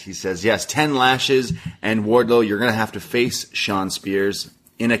 And he says, yes, 10 lashes. And Wardlow, you're going to have to face Sean Spears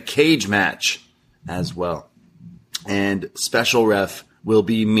in a cage match as well. And special ref will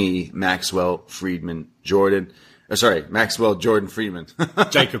be me, Maxwell Jordan Freeman.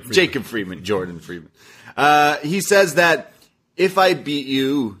 Jacob Freeman, Jordan Freeman. He says that, if I beat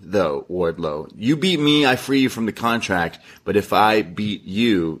you, though, Wardlow, you beat me, I free you from the contract. But if I beat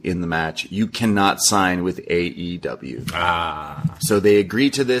you in the match, you cannot sign with AEW. So they agree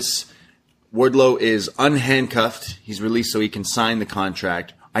to this. Wardlow is unhandcuffed. He's released so he can sign the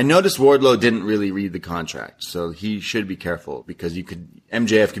contract. I noticed Wardlow didn't really read the contract, so he should be careful because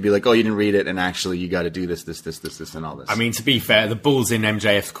MJF could be like, "Oh, you didn't read it, and actually you got to do this, and all this." I mean, to be fair, the ball's in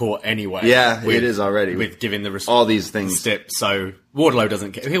MJF's court anyway. Yeah, it is already with giving all these things. Stip, so Wardlow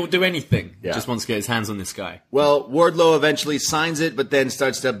doesn't care. He'll do anything. Yeah. Just wants to get his hands on this guy. Well, Wardlow eventually signs it, but then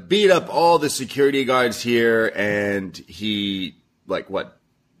starts to beat up all the security guards here, and he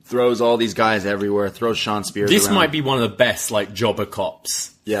throws all these guys everywhere, throws Sean Spears This around. might be one of the best, jobber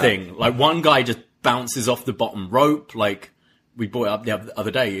cops thing. Like, one guy just bounces off the bottom rope, like we brought it up the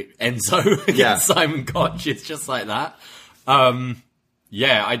other day, Enzo against Simon Gotch. It's just like that. I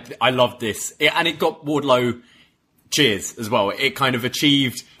loved this. And it got Wardlow cheers as well. It kind of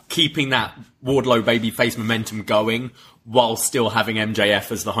achieved keeping that Wardlow babyface momentum going while still having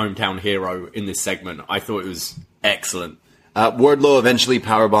MJF as the hometown hero in this segment. I thought it was excellent. Wardlow eventually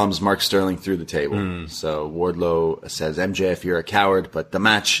powerbombs Mark Sterling through the table. So Wardlow says, "MJF, you're a coward, but the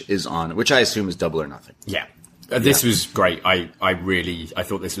match is on," which I assume is Double or Nothing. Yeah. This was great. I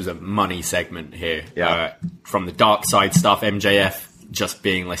thought this was a money segment here. Yeah. From the dark side stuff, MJF just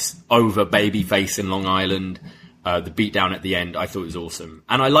being less over babyface in Long Island, the beatdown at the end, I thought was awesome.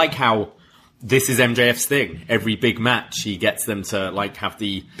 And I like how this is MJF's thing. Every big match, he gets them to have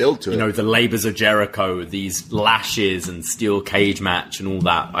the build to it. The labors of Jericho, these lashes and steel cage match and all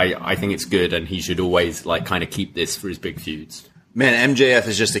that. I think it's good, and he should always kind of keep this for his big feuds. Man, MJF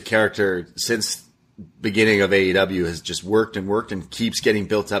is just a character since beginning of AEW has just worked and keeps getting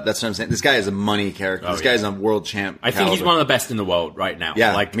built up. That's what I'm saying. This guy is a money character. This guy is a world champ. I think he's one of the best in the world right now.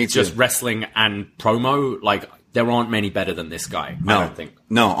 Yeah, me too. Just wrestling and promo, there aren't many better than this guy. No, I don't think.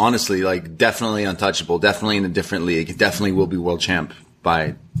 No, honestly, definitely untouchable. Definitely in a different league. Definitely will be world champ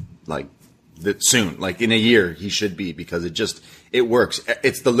by soon. In a year, he should be because it works.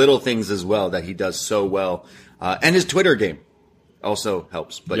 It's the little things as well that he does so well, and his Twitter game also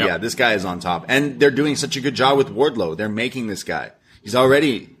helps. But this guy is on top, and they're doing such a good job with Wardlow. They're making this guy. He's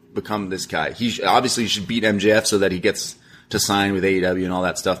already become this guy. He obviously should beat MJF so that he gets to sign with AEW and all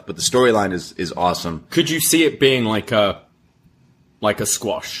that stuff, but the storyline is awesome. Could you see it being like a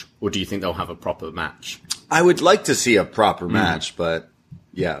squash, or do you think they'll have a proper match? I would like to see a proper match, but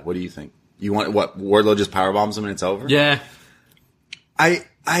what do you think? You want Wardlow just powerbombs him and it's over? Yeah. I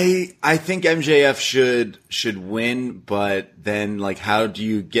think MJF should win, but then how do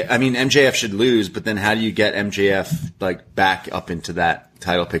you get? I mean, MJF should lose, but then how do you get MJF back up into that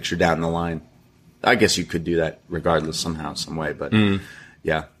title picture down the line? I guess you could do that regardless somehow, some way. But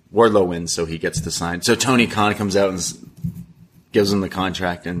Wardlow wins, so he gets to sign. So Tony Khan comes out and gives him the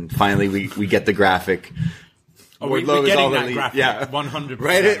contract, and finally we get the graphic. Oh, we're getting that graphic, 100%.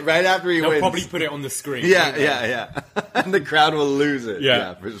 Right after he wins. They'll probably put it on the screen. Yeah. And the crowd will lose it.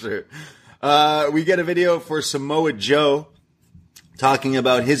 Yeah, for sure. We get a video for Samoa Joe talking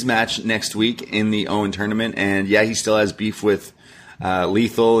about his match next week in the Owen tournament, and he still has beef with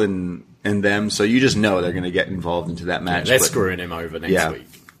Lethal and them, so you just know they're going to get involved into that match. They're screwing him over next week.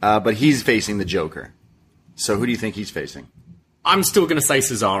 But he's facing the Joker. So who do you think he's facing? I'm still going to say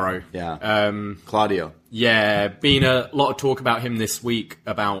Cesaro. Yeah. Claudio. Yeah, been a lot of talk about him this week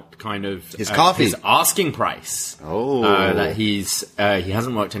about kind of his coffee, his asking price. Oh, that he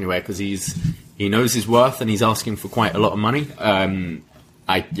hasn't worked anywhere because he knows his worth and he's asking for quite a lot of money.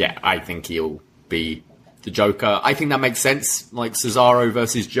 I think he'll be the Joker. I think that makes sense. Cesaro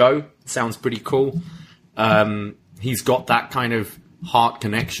versus Joe sounds pretty cool. He's got that kind of heart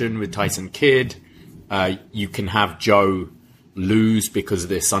connection with Tyson Kidd. You can have Joe lose because of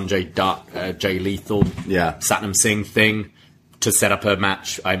the Sanjay Dutt, Jay Lethal, Satnam Singh thing to set up a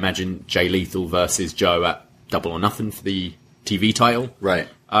match. I imagine Jay Lethal versus Joe at Double or Nothing for the TV title. Right.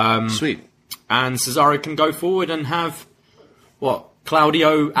 Sweet. And Cesaro can go forward and have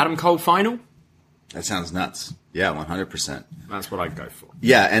Claudio Adam Cole final. That sounds nuts. Yeah, 100%. That's what I'd go for.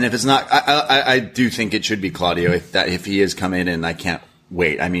 Yeah, and if it's not, I do think it should be Claudio if he is coming in. I can't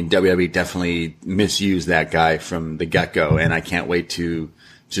wait. I mean, WWE definitely misused that guy from the get-go, and I can't wait to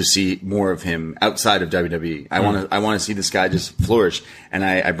see more of him outside of WWE. I want to see this guy just flourish. And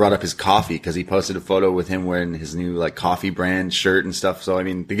I brought up his coffee because he posted a photo with him wearing his new coffee brand shirt and stuff. So I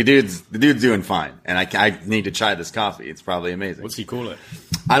mean, the dude's doing fine, and I need to try this coffee. It's probably amazing. What's he call it?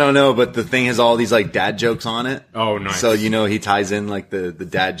 I don't know, but the thing has all these dad jokes on it. Oh, nice. So he ties in the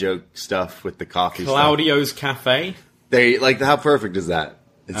dad joke stuff with the coffee. Claudio's stuff. Cafe. They how perfect is that?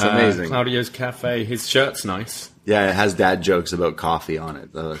 It's amazing. Claudio's Cafe. His shirt's nice. Yeah, it has dad jokes about coffee on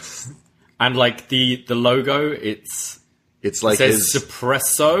it. Though. And the logo, it says his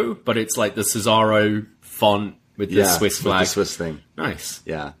Suppresso, but it's the Cesaro font with the Swiss flag. With the Swiss thing. Nice.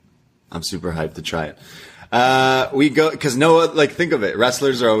 Yeah. I'm super hyped to try it. We go, because think of it.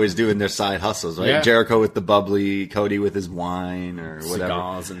 Wrestlers are always doing their side hustles, right? Yeah. Jericho with the bubbly, Cody with his wine or whatever.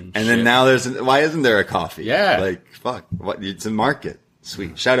 Cigars and then now why isn't there a coffee? Yeah. Like, fuck. It's a market.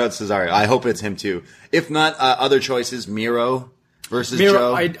 Sweet. Shout out Cesaro. I hope it's him too. If not, other choices, Miro versus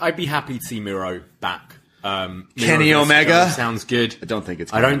Joe. I'd be happy to see Miro back. Kenny Omega? Joe sounds good. I don't think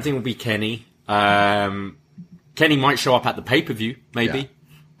it's Kenny. I don't think it'll be Kenny. Kenny might show up at the pay-per-view, maybe.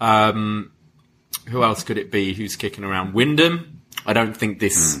 Yeah. Who else could it be? Who's kicking around? Wyndham. I don't think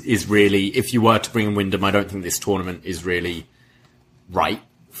this is really... If you were to bring in Wyndham, I don't think this tournament is really right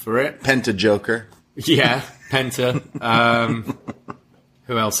for it. Penta Joker. Yeah, Penta.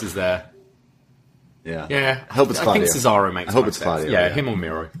 Who else is there? Yeah. I hope it's Claudio. I think Cesaro makes I hope it's sense. Claudio. Yeah, him or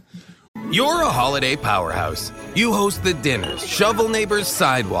Miro. You're a holiday powerhouse. You host the dinners, shovel neighbors'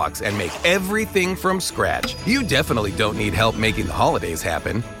 sidewalks, and make everything from scratch. You definitely don't need help making the holidays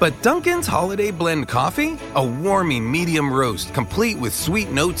happen. But Dunkin's Holiday Blend Coffee? A warming medium roast complete with sweet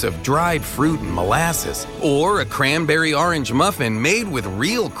notes of dried fruit and molasses. Or a cranberry orange muffin made with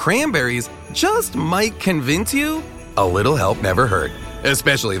real cranberries just might convince you? A little help never hurt.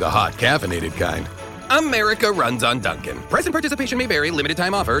 Especially the hot caffeinated kind. America runs on Dunkin'. Price and participation may vary. Limited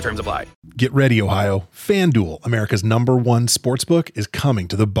time offer. Terms apply. Get ready, Ohio. FanDuel, America's #1 sportsbook, is coming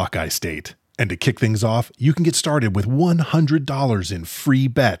to the Buckeye State. And to kick things off, you can get started with $100 in free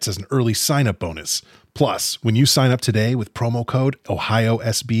bets as an early sign-up bonus. Plus, when you sign up today with promo code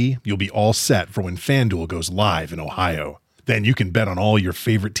OhioSB, you'll be all set for when FanDuel goes live in Ohio. Then you can bet on all your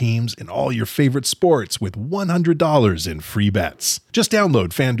favorite teams and all your favorite sports with $100 in free bets. Just download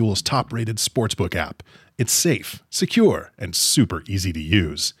FanDuel's top-rated sportsbook app. It's safe, secure, and super easy to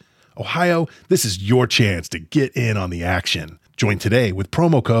use. Ohio, this is your chance to get in on the action. Join today with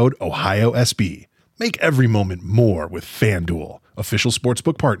promo code OhioSB. Make every moment more with FanDuel, official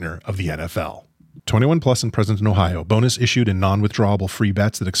sportsbook partner of the NFL. 21 plus and present in Ohio. Bonus issued in non-withdrawable free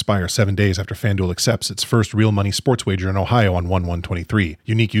bets that expire 7 days after FanDuel accepts its first real money sports wager in Ohio on 1/1/23.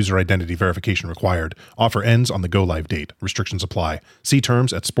 Unique user identity verification required. Offer ends on the go-live date. Restrictions apply. See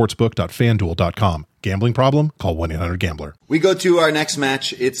terms at sportsbook.fanduel.com. Gambling problem? Call 1-800-GAMBLER. We go to our next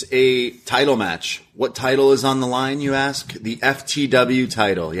match. It's a title match. What title is on the line, you ask? The FTW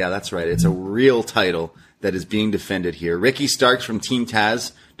title. Yeah, that's right. It's a real title that is being defended here. Ricky Starks from Team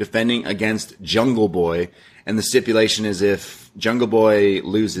Taz defending against Jungle Boy. And the stipulation is if Jungle Boy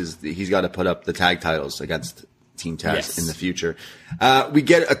loses, he's got to put up the tag titles against Team Taz in the future. We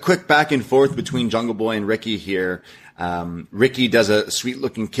get a quick back and forth between Jungle Boy and Ricky here. Ricky does a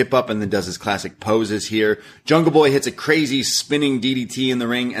sweet-looking kip-up and then does his classic poses here. Jungle Boy hits a crazy spinning DDT in the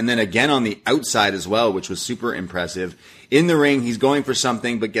ring and then again on the outside as well, which was super impressive. In the ring, he's going for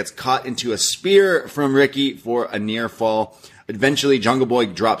something but gets caught into a spear from Ricky for a near fall. Eventually, Jungle Boy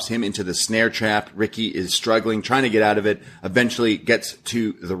drops him into the snare trap. Ricky is struggling, trying to get out of it. Eventually gets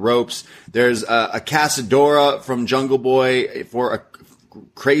to the ropes. There's a Casadora from Jungle Boy for a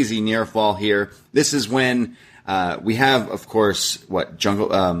crazy near fall here. This is when we have, of course,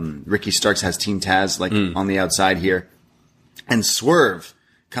 Ricky Starks has Team Taz on the outside here. And Swerve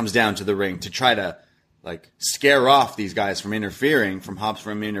comes down to the ring to try to scare off these guys from Hobbs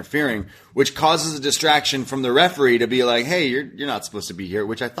from interfering, which causes a distraction from the referee to be like, hey, you're not supposed to be here,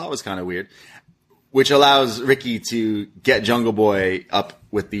 which I thought was kind of weird, which allows Ricky to get Jungle Boy up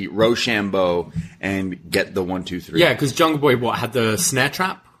with the Rochambeau and get the 1, 2, 3. Yeah, because Jungle Boy, had the snare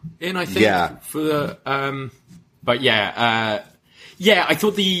trap in, I think? Yeah. For the, I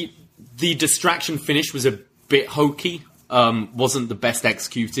thought the distraction finish was a bit hokey. Wasn't the best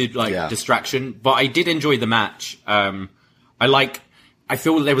executed distraction, but I did enjoy the match. I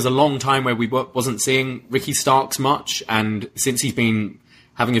feel there was a long time where we wasn't seeing Ricky Starks much, and since he's been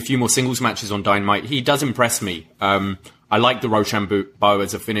having a few more singles matches on Dynamite, he does impress me. I like the Rochambeau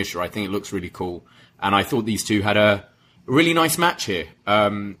as a finisher. I think it looks really cool, and I thought these two had a really nice match here.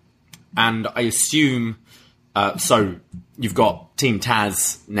 And I assume so. You've got Team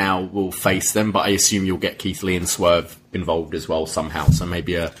Taz now will face them, but I assume you'll get Keith Lee and Swerve involved as well somehow. So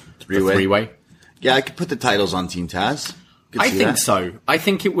maybe a three-way. Yeah, I could put the titles on Team Taz. I think so. I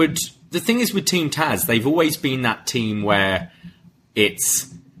think it would. The thing is with Team Taz, they've always been that team where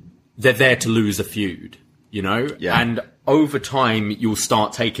they're there to lose a feud, you know? Yeah. And over time, you'll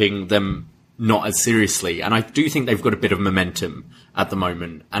start taking them not as seriously. And I do think they've got a bit of momentum at the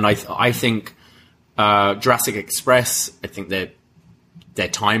moment. And I think Jurassic Express, I think their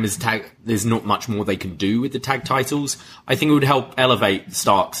time as tag, there's not much more they can do with the tag titles. I think it would help elevate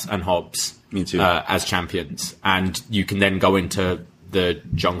Starks and Hobbs as champions. And you can then go into the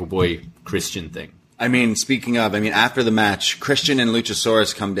Jungle Boy Christian thing. Speaking of, after the match, Christian and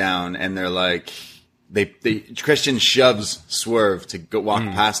Luchasaurus come down and they're like, Christian shoves Swerve to go walk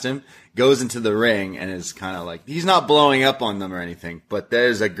past him, goes into the ring, and is kind of like, he's not blowing up on them or anything, but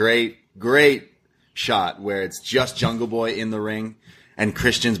there's a great shot where it's just Jungle Boy in the ring and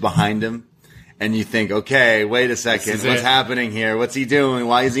Christian's behind him. And you think, okay, wait a second, what's happening here? What's he doing?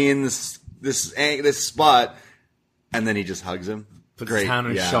 Why is he in this spot? And then he just hugs him. Puts his hand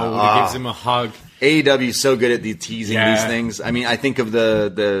on his shoulder, gives him a hug. AEW is so good at teasing these things. I mean, I think of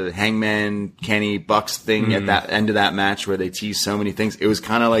the Hangman Kenny Bucks thing at that end of that match where they tease so many things. It was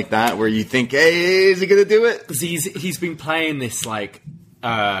kind of like that, where you think, hey, is he going to do it? Because he's been playing this like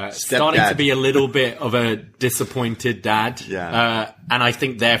starting to be a little bit of a disappointed dad. Yeah. And I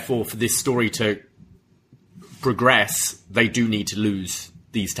think, therefore, for this story to progress, they do need to lose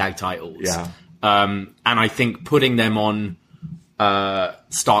these tag titles. Yeah. And I think putting them on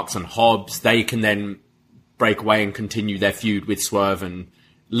Starks and Hobbs, they can then break away and continue their feud with Swerve and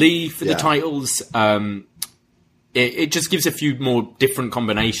Lee for the titles. It just gives a few more different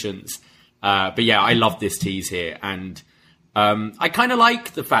combinations. But yeah, I love this tease here. And I kind of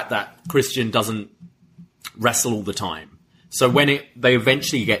like the fact that Christian doesn't wrestle all the time. So when they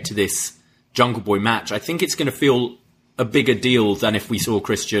eventually get to this Jungle Boy match, I think it's going to feel a bigger deal than if we saw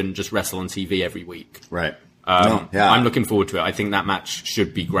Christian just wrestle on TV every week. Right. I'm looking forward to it. I think that match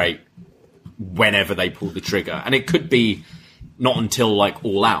should be great whenever they pull the trigger. And it could be not until like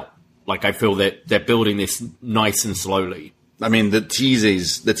All Out. Like, I feel that they're building this nice and slowly. I mean, the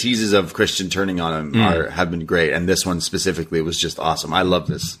teases of Christian turning on him have been great, and this one specifically was just awesome. I love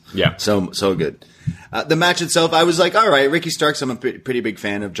this. Yeah, so good. The match itself, I was like, all right, Ricky Starks, I'm a pretty big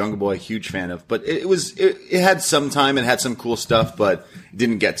fan of. Jungle Boy, huge fan of. But it had some time, it had some cool stuff, but it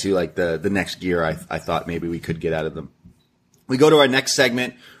didn't get to like the next gear I thought maybe we could get out of them. We go to our next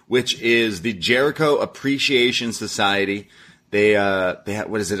segment, which is the Jericho Appreciation Society. They had,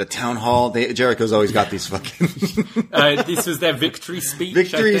 what is it, a town hall? Jericho's always got these fucking... this was their victory speech,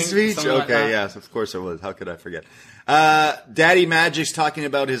 Victory I think, speech? Okay, yes, of course it was. How could I forget? Daddy Magic's talking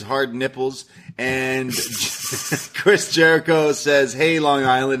about his hard nipples, and Chris Jericho says, hey, Long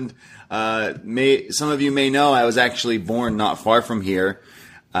Island, some of you may know I was actually born not far from here,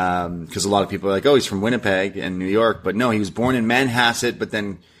 because a lot of people are like, oh, he's from Winnipeg and New York, but no, he was born in Manhasset, but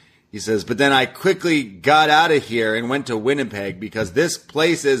then... He says, but then I quickly got out of here and went to Winnipeg because this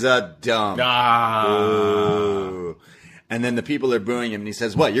place is a dump. Boo. And then the people are booing him, and he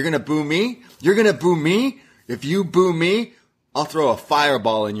says, what, you're going to boo me? You're going to boo me? If you boo me, I'll throw a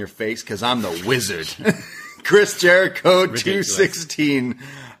fireball in your face because I'm the wizard. Chris Jericho, ridiculous. 216.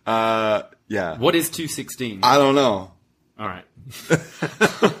 Yeah. What is 216? I don't know. All right.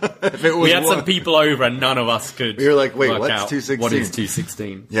 We had some people over and none of us could. We were like, wait, what's 216? What is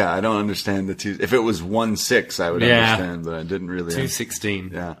 216? Yeah, I don't understand the two. If it was 1-6, I would understand, but I didn't really.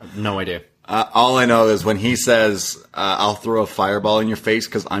 216. Yeah. No idea. All I know is when he says, I'll throw a fireball in your face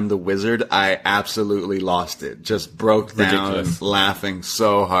because I'm the wizard, I absolutely lost it. Just broke down laughing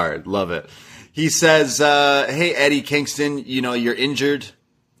so hard. Love it. He says, hey, Eddie Kingston, you're injured.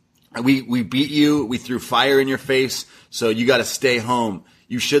 We beat you. We threw fire in your face. So you got to stay home.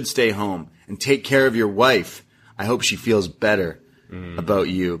 You should stay home and take care of your wife. I hope she feels better about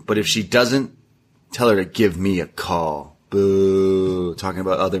you. But if she doesn't, tell her to give me a call. Boo. Talking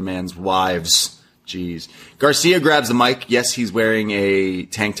about other man's wives. Jeez. Garcia grabs the mic. Yes, he's wearing a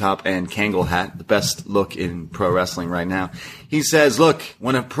tank top and Kangol hat. The best look in pro wrestling right now. He says, look,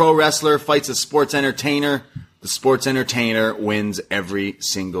 when a pro wrestler fights a sports entertainer, the sports entertainer wins every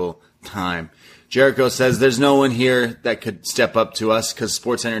single time. Jericho says there's no one here that could step up to us because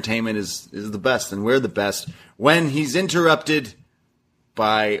sports entertainment is the best and we're the best. When he's interrupted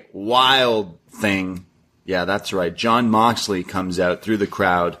by Wild Thing, yeah, that's right, Jon Moxley comes out through the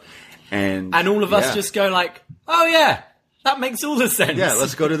crowd. And all of us just go like, oh yeah, that makes all the sense. Yeah,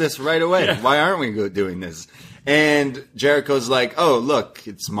 let's go to this right away. Yeah. Why aren't we doing this? And Jericho's like, oh, look,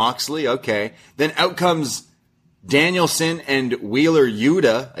 it's Moxley. Okay. Then out comes Danielson and Wheeler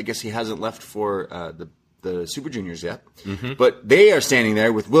Yuta. I guess he hasn't left for the Super Juniors yet. Mm-hmm. But they are standing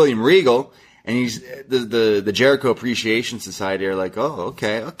there with William Regal, and he's the Jericho Appreciation Society are like, oh,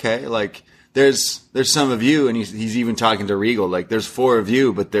 okay. Like there's some of you, and he's even talking to Regal, like there's 4 of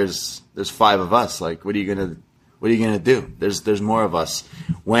you, but there's 5 of us. Like what are you gonna do? There's more of us.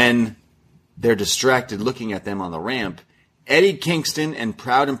 When they're distracted looking at them on the ramp, Eddie Kingston and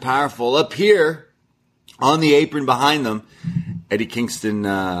Proud and Powerful appear on the apron behind them. Eddie Kingston,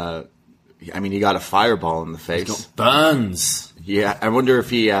 he got a fireball in the face. He's got burns. Yeah, I wonder if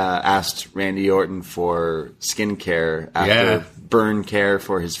he asked Randy Orton for skincare after burn care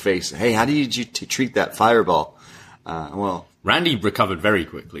for his face. Hey, how did you treat that fireball? Well, Randy recovered very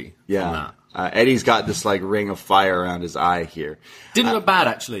quickly from that. Eddie's got this like ring of fire around his eye here. Didn't look bad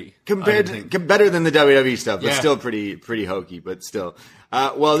actually. Better than the WWE stuff, but still pretty hokey. But still,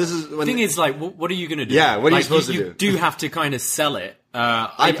 well, this is when the thing is like, what are you going to do? Yeah, what are you supposed to do? You do have to kind of sell it.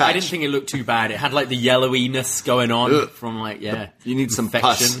 I didn't think it looked too bad. It had like the yellowiness going on from like you need some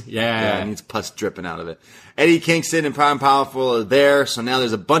infection. Pus. Yeah, it needs pus dripping out of it. Eddie Kingston and Proud and Powerful are there, so now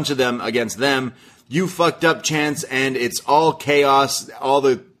there's a bunch of them against them. You fucked up chance, and it's all chaos. All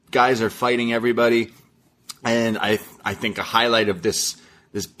the guys are fighting everybody, and I think a highlight of this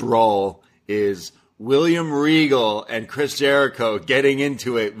brawl is William Regal and Chris Jericho getting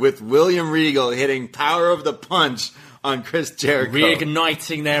into it, with William Regal hitting Power of the Punch on Chris Jericho,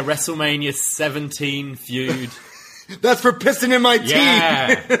 reigniting their WrestleMania 17 feud. That's for pissing in my teeth.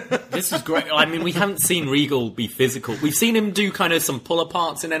 Yeah, this is great. I mean, we haven't seen Regal be physical. We've seen him do kind of some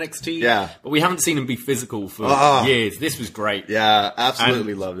pull-aparts in NXT, but we haven't seen him be physical for years. This was great. Yeah,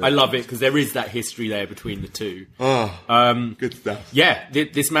 absolutely loved it. I love it because there is that history there between the two. Good stuff. Yeah,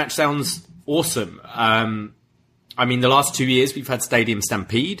 this match sounds awesome. I mean, the last 2 years we've had Stadium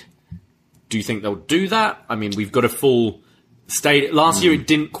Stampede. Do you think they'll do that? I mean, we've got a full... Last year it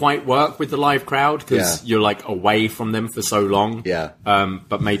didn't quite work with the live crowd because you're like away from them for so long. Yeah.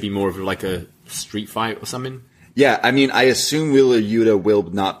 But maybe more of like a street fight or something. Yeah, I mean, I assume Wheeler Yuta will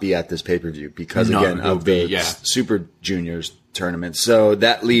not be at this pay-per-view because, again, of the Super Juniors tournament. So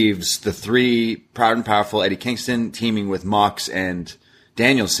that leaves the three Proud and Powerful, Eddie Kingston, teaming with Mox and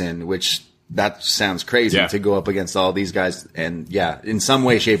Danielson, which that sounds crazy to go up against all these guys. And, in some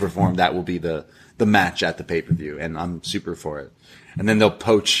way, shape, or form, that will be the match at the pay-per-view, and I'm super for it. And then they'll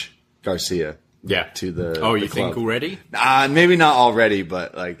poach Garcia to the you club. think already? Maybe not already,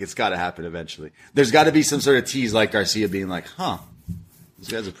 but like it's got to happen eventually. There's got to be some sort of tease like Garcia being like, these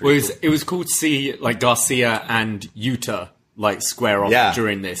guys are pretty cool. It was cool to see like Garcia and Yuta like square off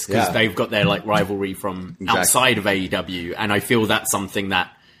during this because they've got their like rivalry from outside of AEW, and I feel that's something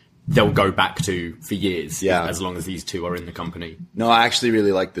that they'll go back to for years, as long as these two are in the company. No, I actually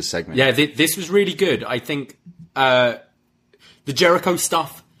really like this segment. Yeah, this was really good. I think the Jericho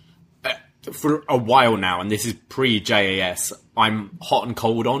stuff, for a while now, and this is pre-JAS, I'm hot and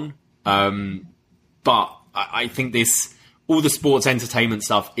cold on. But I think all the sports entertainment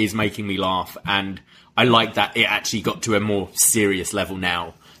stuff is making me laugh, and I like that it actually got to a more serious level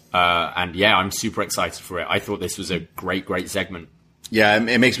now. And I'm super excited for it. I thought this was a great segment. Yeah,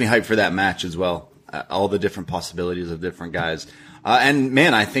 it makes me hyped for that match as well. All the different possibilities of different guys. And,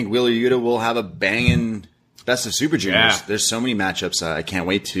 man, I think Wheeler Yuta will have a banging Best of Super Juniors. Yeah. There's so many matchups I can't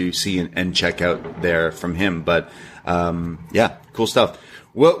wait to see and check out there from him. But, cool stuff.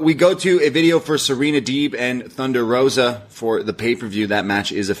 Well, we go to a video for Serena Deeb and Thunder Rosa for the pay-per-view. That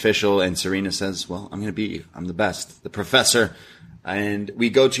match is official, and Serena says, well, I'm going to beat you. I'm the best. The Professor. And we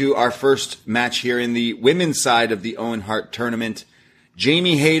go to our first match here in the women's side of the Owen Hart tournament.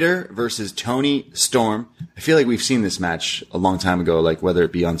 Jamie Hayter versus Toni Storm. I feel like we've seen this match a long time ago, like whether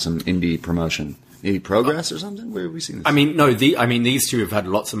it be on some indie promotion, maybe Progress or something. Where have we seen this? I mean, no. These two have had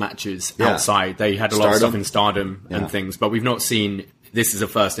lots of matches outside. They had a lot of stuff in Stardom and things, but we've not seen. This is a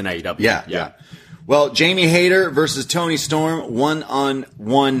first in AEW. Yeah. Well, Jamie Hayter versus Toni Storm,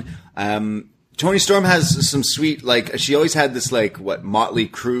 1-on-1. Toni Storm has some sweet, like, she always had this, like, Motley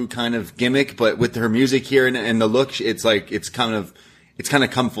Crue kind of gimmick, but with her music here and the look, it's kind of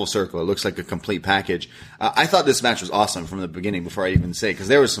come full circle. It looks like a complete package. I thought this match was awesome from the beginning before I even say, because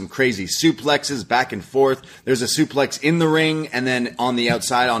there was some crazy suplexes back and forth. There's a suplex in the ring and then on the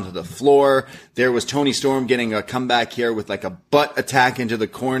outside onto the floor. There was Toni Storm getting a comeback here with like a butt attack into the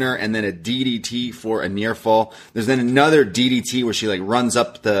corner and then a DDT for a near fall. There's then another DDT where she like runs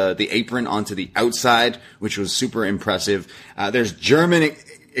up the apron onto the outside, which was super impressive. There's German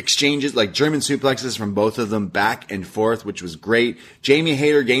exchanges, like German suplexes from both of them back and forth, which was great. Jamie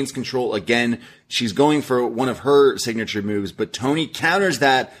Hayter gains control again. She's going for one of her signature moves, but Toni counters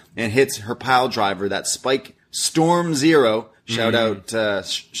that and hits her pile driver, that Spike Storm Zero. Shout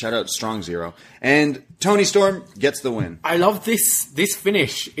out Strong Zero. And Toni Storm gets the win. I love this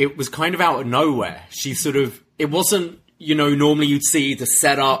finish. It was kind of out of nowhere. It wasn't, normally you'd see the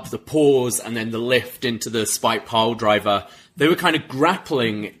setup, the pause, and then the lift into the Spike pile driver. They were kind of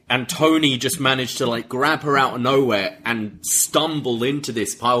grappling, and Toni just managed to like grab her out of nowhere and stumble into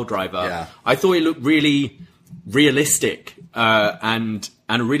this pile driver. Yeah. I thought it looked really realistic and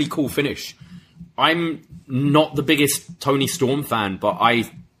a really cool finish. I'm not the biggest Toni Storm fan, but I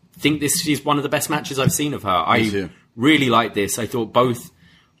think this is one of the best matches I've seen of her. I really like this. I thought both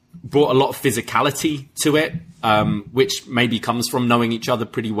brought a lot of physicality to it, which maybe comes from knowing each other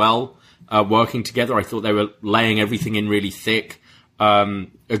pretty well. Working together, I thought they were laying everything in really thick.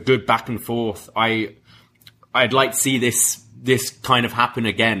 a good back and forth. I'd like to see this kind of happen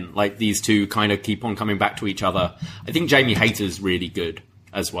again, like these two kind of keep on coming back to each other. I think Jamie Hayter's really good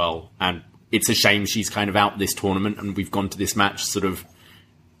as well, and it's a shame she's kind of out this tournament, and we've gone to this match sort of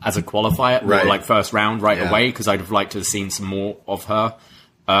as a qualifier, or like first round away, because I'd have liked to have seen some more of her.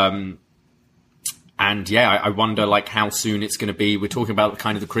 And I wonder like how soon it's going to be. We're talking about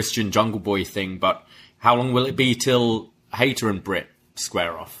kind of the Christian Jungle Boy thing, but how long will it be till Hayter and Britt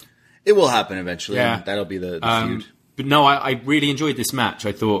square off? It will happen eventually. Yeah. That'll be the feud. But no, I really enjoyed this match.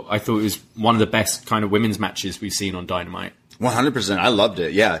 I thought it was one of the best kind of women's matches we've seen on Dynamite. 100%. I loved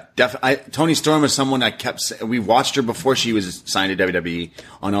it. Yeah, definitely. Toni Storm is someone I we watched her before she was signed to WWE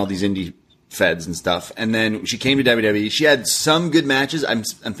on all these indie feds and stuff. And then she came to WWE. She had some good matches. I'm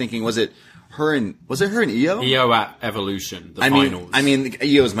thinking, was it her and Io? Io at Evolution, finals. I mean,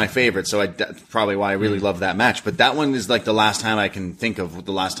 Io is my favorite, so that's probably why I really love that match. But that one is like the last time I can think of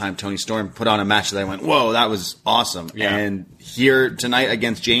the last time Toni Storm put on a match that I went, whoa, that was awesome. Yeah. And here tonight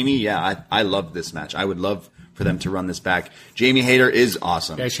against Jamie, I loved this match. I would love for them to run this back. Jamie Hayter is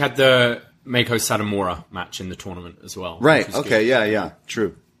awesome. Yeah, she had the Meiko Satomura match in the tournament as well. Right. Okay. Good. Yeah.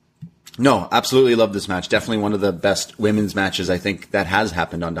 True. No, absolutely love this match. Definitely one of the best women's matches I think that has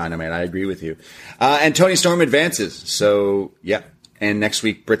happened on Dynamite. I agree with you. And Toni Storm advances. So, yeah. And next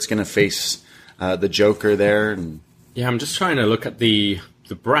week, Britt's going to face the Joker there. And yeah, I'm just trying to look at the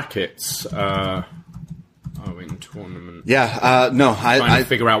brackets. In tournament. Yeah, no. Trying to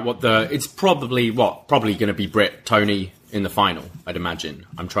figure out it's probably going to be Britt, Toni in the final, I'd imagine.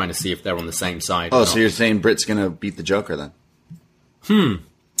 I'm trying to see if they're on the same side. Oh, so you're saying Britt's going to beat the Joker then?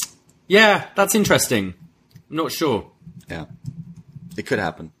 Yeah, that's interesting. I'm not sure. Yeah. It could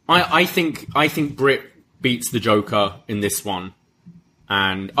happen. I think Britt beats the Joker in this one.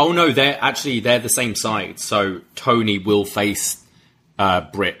 And they're the same side. So Toni will face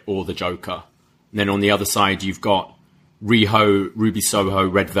Britt or the Joker. And then on the other side, you've got Riho, Ruby Soho,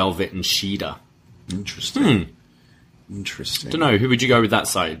 Red Velvet, and Shida. Interesting. Don't know. Who would you go with that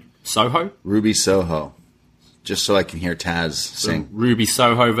side? Soho? Ruby Soho. Just so I can hear Taz sing. Ruby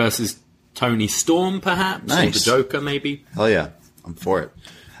Soho versus Toni Storm, perhaps? Nice. Or the Joker, maybe? Hell yeah. I'm for it.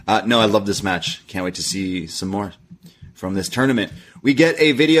 No, I love this match. Can't wait to see some more from this tournament. We get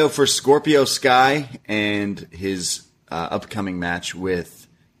a video for Scorpio Sky and his upcoming match with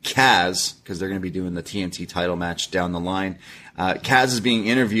Kaz, because they're going to be doing the TNT title match down the line. Kaz is being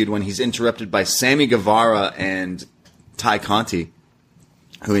interviewed when he's interrupted by Sammy Guevara and Ty Conti,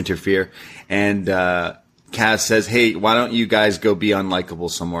 who interfere. And Kaz says, hey, why don't you guys go be unlikable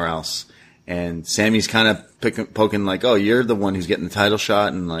somewhere else? And Sammy's kind of poking like, oh, you're the one who's getting the title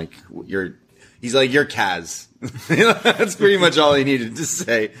shot, and like he's like, you're Kaz. That's pretty much all he needed to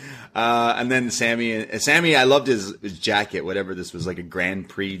say. And then Sammy, I loved his jacket, whatever this was, like a Grand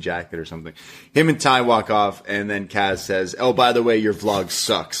Prix jacket or something. Him and Ty walk off, and then Kaz says, oh, by the way, your vlog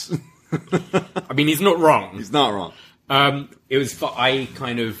sucks. I mean, he's not wrong. He's not wrong. I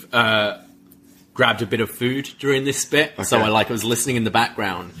kind of grabbed a bit of food during this bit, okay. So I was listening in the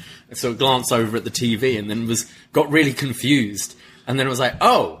background. So I glanced over at the TV and then got really confused. And then I was like,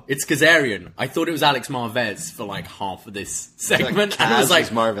 oh, it's Kazarian. I thought it was Alex Marvez for like half of this segment. And I was like,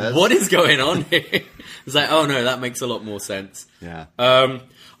 Marvez. What is going on here? I was like, oh no, that makes a lot more sense. Yeah.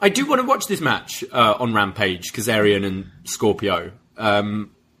 I do want to watch this match on Rampage, Kazarian and Scorpio.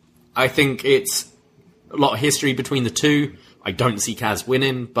 I think it's a lot of history between the two. I don't see Kaz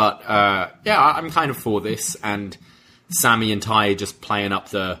winning, but I'm kind of for this. And Sammy and Ty just playing up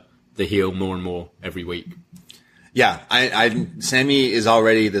the heel more and more every week. Yeah, Sammy is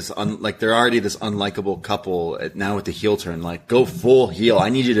already this they're already this unlikable couple now with the heel turn. Like, go full heel. I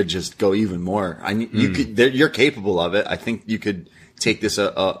need you to just go even more. You're capable of it. I think you could take this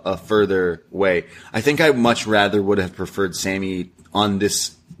a further way. I think I much rather would have preferred Sammy on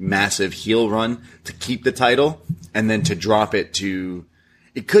this massive heel run to keep the title and then to drop it to.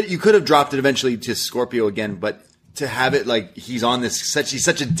 You could have dropped it eventually to Scorpio again, but to have it like he's on this he's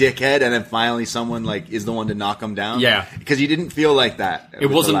such a dickhead, and then finally someone like is the one to knock him down. Yeah, because you didn't feel like that. It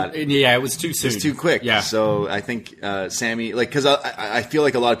wasn't. Yeah, it was too soon. It was too quick. Yeah. So I think Sammy, like, because I feel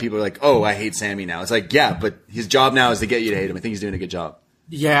like a lot of people are like, oh, I hate Sammy now. It's like, yeah, but his job now is to get you to hate him. I think he's doing a good job.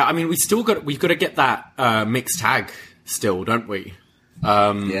 Yeah, I mean, we've got to get that mixed tag still, don't we?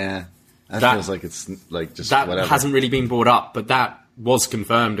 Yeah, that feels like it's like just that whatever. Hasn't really been brought up, but that was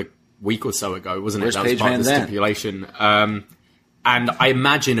confirmed a week or so ago, wasn't it? That was part of the stipulation. And I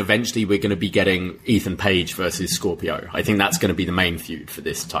imagine eventually we're going to be getting Ethan Page versus Scorpio. I think that's going to be the main feud for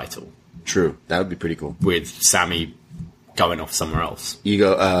this title. True, that would be pretty cool. With Sammy going off somewhere else. You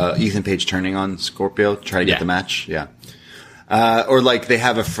go Ethan Page turning on Scorpio, try to get the match. Yeah. Or like they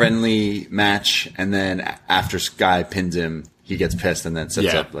have a friendly match, and then after Sky pins him, he gets pissed and then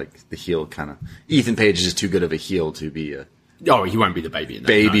sets up like the heel kind of. Ethan Page is just too good of a heel to be a. Oh, he won't be the baby in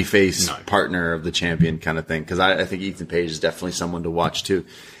that. Babyface partner of the champion kind of thing. Because I think Ethan Page is definitely someone to watch too.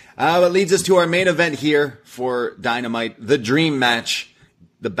 That leads us to our main event here for Dynamite, the Dream Match,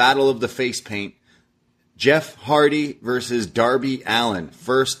 the Battle of the Face Paint. Jeff Hardy versus Darby Allin,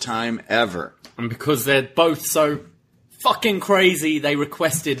 first time ever. And because they're both so fucking crazy, they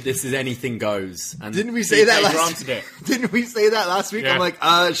requested This Is Anything Goes. And didn't we say that last week? Didn't we say that last week? Yeah. I'm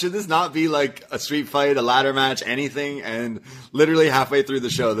like, should this not be like a street fight, a ladder match, anything? And literally halfway through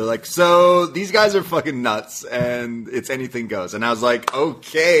the show, they're like, so these guys are fucking nuts and it's anything goes. And I was like,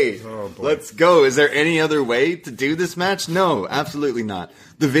 okay, let's go. Is there any other way to do this match? No, absolutely not.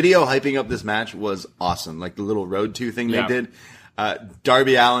 The video hyping up this match was awesome. Like the little Road 2 thing they did.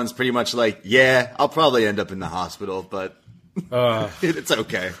 Darby Allin's pretty much like, yeah, I'll probably end up in the hospital, but it's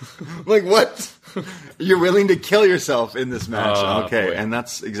okay. Like, what? You're willing to kill yourself in this match. Okay. Boy. And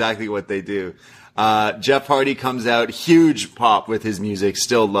that's exactly what they do. Jeff Hardy comes out, huge pop with his music.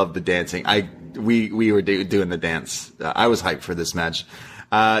 Still love the dancing. We were doing the dance. I was hyped for this match.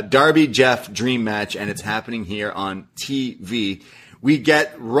 Darby Jeff dream match, and it's happening here on TV. We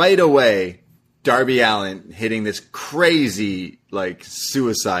get right away Darby Allin hitting this crazy, like,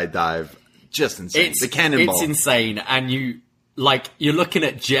 suicide dive. Just insane. The cannonball. It's insane. And you're looking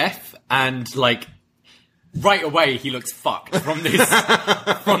at Jeff and, like, right away he looks fucked from this,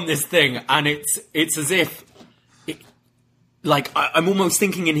 from this thing. And it's as if, I'm almost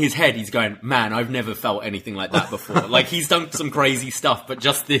thinking in his head, he's going, man, I've never felt anything like that before. Like, he's done some crazy stuff, but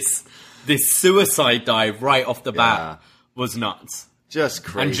just this suicide dive right off the bat was nuts. Just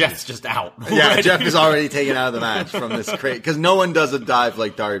crazy. And Jeff's just out. Yeah, Jeff is already taken out of the match from this crazy. Because no one does a dive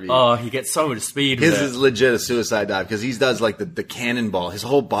like Darby. Oh, he gets so much speed with His is legit a suicide dive because he does like the cannonball. His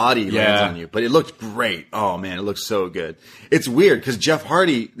whole body lands on you. But it looked great. Oh, man, it looked so good. It's weird because Jeff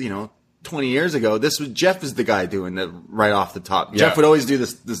Hardy, 20 years ago, Jeff is the guy doing that right off the top. Yeah. Jeff would always do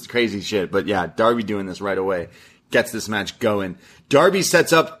this crazy shit. But yeah, Darby doing this right away gets this match going. Darby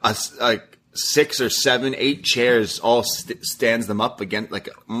sets up a 6 or 7, 8 chairs, all stands them up again, like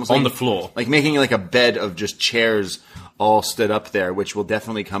almost on the floor, like making like a bed of just chairs all stood up there, which will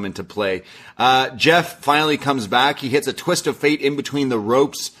definitely come into play. Jeff finally comes back. He hits a twist of fate in between the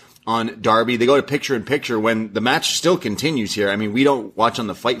ropes on Darby. They go to picture in picture when the match still continues here. I mean, we don't watch on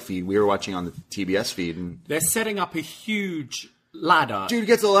the fight feed. We were watching on the TBS feed. And they're setting up a huge ladder. Dude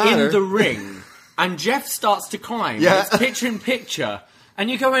gets a ladder in the ring, and Jeff starts to climb. Yeah. It's picture in picture, and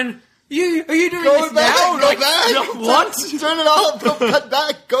you're going, are you doing this now? Go back. What? Turn it off. Go, cut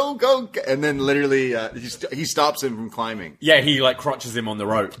back. Go. And then literally, he stops him from climbing. Yeah, he like crotches him on the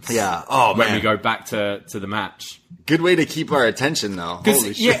ropes. Yeah. Oh, man. When we go back to the match. Good way to keep our attention, though.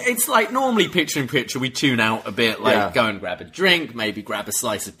 Holy shit. Yeah, it's like normally picture in picture, we tune out a bit, like go and grab a drink, maybe grab a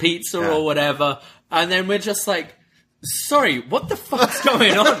slice of pizza or whatever. And then we're just like, sorry, what the fuck's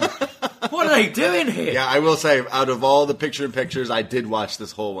going on? What are they doing here? Yeah, I will say, out of all the picture-in-pictures, I did watch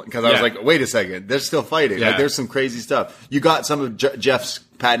this whole one. Because I was like, wait a second, they're still fighting. Yeah. Like, there's some crazy stuff. You got some of Jeff's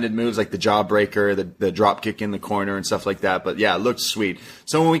patented moves, like the jawbreaker, the drop kick in the corner, and stuff like that. But yeah, it looks sweet.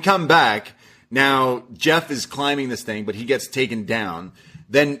 So when we come back, now Jeff is climbing this thing, but he gets taken down.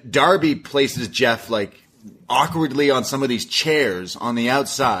 Then Darby places Jeff, like, awkwardly on some of these chairs on the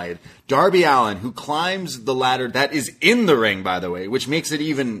outside. Darby Allin, who climbs the ladder that is in the ring, by the way, which makes it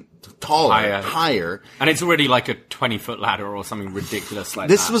even taller, higher. And it's already like a 20-foot ladder or something ridiculous like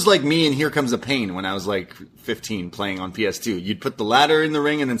this that. This was like me in Here Comes the Pain when I was like 15 playing on PS2. You'd put the ladder in the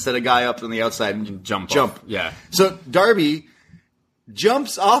ring and then set a guy up on the outside and jump. Off. Yeah. So Darby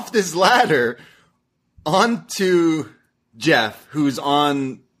jumps off this ladder onto Jeff, who's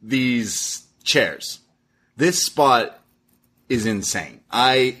on these chairs. This spot is insane.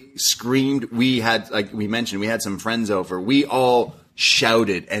 I screamed. We had, like we mentioned, we had some friends over. We all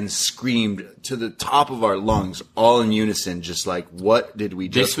shouted and screamed to the top of our lungs, all in unison, just like, what did we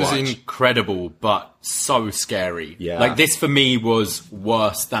just watch? This was incredible, but so scary. Yeah. Like, this for me was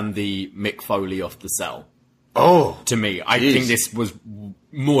worse than the Mick Foley off the cell. Oh. To me. I think this was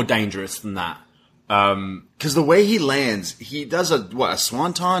more dangerous than that. Because the way he lands, he does a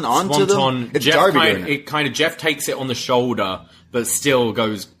swanton onto them. It's Darby doing it. Jeff takes it on the shoulder, but still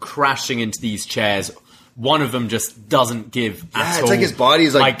goes crashing into these chairs. One of them just doesn't give at all. It's like his body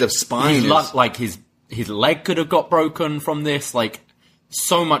is like the spine. Like his leg could have got broken from this. Like,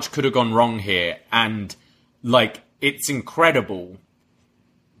 so much could have gone wrong here. And, like, it's incredible.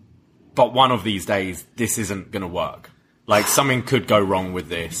 But one of these days, this isn't going to work. Like, something could go wrong with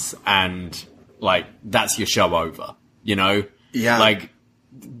this, and, like, that's your show over, you know? Yeah. Like,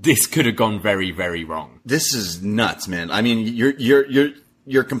 this could have gone very, very wrong. This is nuts, man. I mean,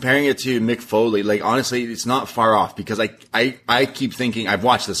 you're comparing it to Mick Foley. Like, honestly, it's not far off because I keep thinking, I've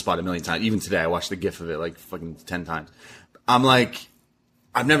watched this spot a million times. Even today, I watched the GIF of it like fucking 10 times. I'm like,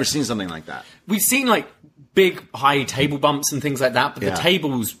 I've never seen something like that. We've seen like big high table bumps and things like that, but the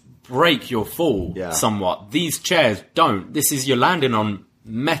tables break your fall somewhat. These chairs don't. You're landing on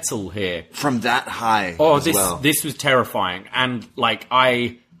metal here. From that high. Oh, this was terrifying. And like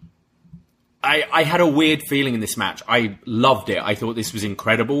I had a weird feeling in this match. I loved it. I thought this was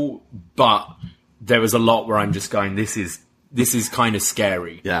incredible, but there was a lot where I'm just going, this is kind of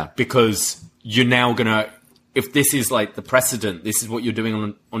scary. Yeah. Because you're now gonna, if this is like the precedent, this is what you're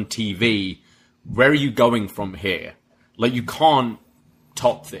doing on TV, where are you going from here? Like, you can't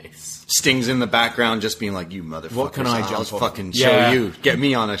top this. Sting's in the background just being like, you motherfuckers. What can I jump fucking show you? Get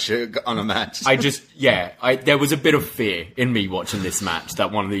me on a match. There was a bit of fear in me watching this match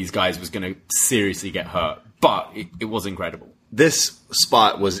that one of these guys was going to seriously get hurt. But it was incredible. This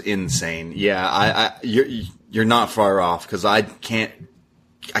spot was insane. Yeah, you're not far off because I can't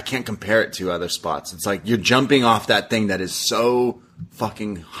compare it to other spots. It's like you're jumping off that thing that is so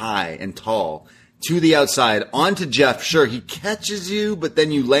fucking high and tall to the outside onto Jeff. Sure, he catches you, but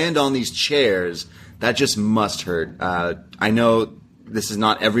then you land on these chairs. That just must hurt. I know this is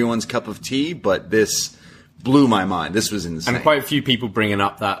not everyone's cup of tea, but this blew my mind. This was insane. And quite a few people bringing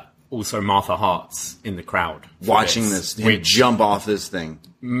up that also Martha Hart's in the crowd. Watching this him jump off this thing.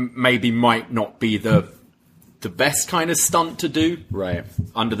 Maybe might not be the best kind of stunt to do. Right.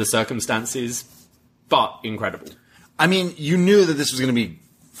 Under the circumstances, but incredible. I mean, you knew that this was going to be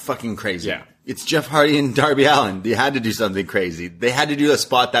fucking crazy. Yeah. It's Jeff Hardy and Darby Allin. They had to do something crazy. They had to do a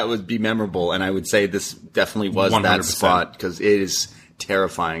spot that would be memorable, and I would say this definitely was 100%. That spot because it is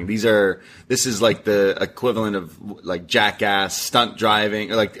terrifying. This is like the equivalent of like Jackass stunt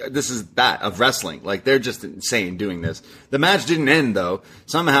driving, or like this is that of wrestling. Like, they're just insane doing this. The match didn't end though.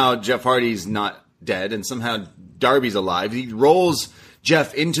 Somehow Jeff Hardy's not dead, and somehow Darby's alive. He rolls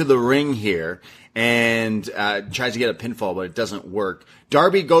Jeff into the ring here and tries to get a pinfall, but it doesn't work.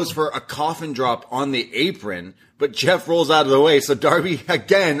 Darby goes for a coffin drop on the apron, but Jeff rolls out of the way. So Darby,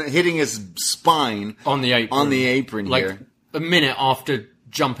 again, hitting his spine on the apron like here. Like a minute after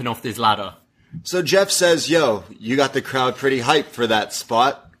jumping off this ladder. So Jeff says, yo, you got the crowd pretty hyped for that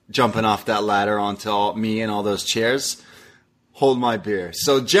spot, jumping off that ladder onto me and all those chairs. Hold my beer.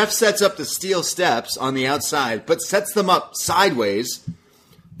 So Jeff sets up the steel steps on the outside, but sets them up sideways,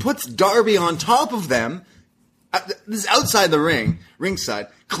 puts Darby on top of them. This is outside the ringside,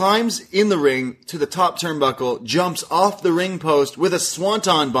 climbs in the ring to the top turnbuckle, jumps off the ring post with a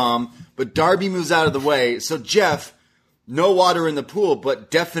swanton bomb, but Darby moves out of the way. So Jeff, no water in the pool, but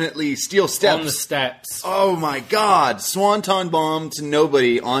definitely steel steps. On the steps. Oh my God. Swanton bomb to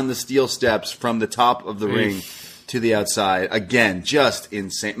nobody on the steel steps from the top of the ring to the outside. Again, just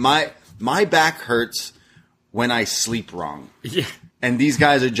insane. My back hurts when I sleep wrong. Yeah. And these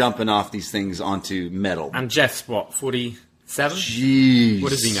guys are jumping off these things onto metal. And Jeff's what, 47? Jeez.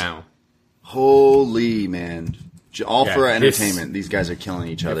 What is he now? Holy man. All for entertainment. These guys are killing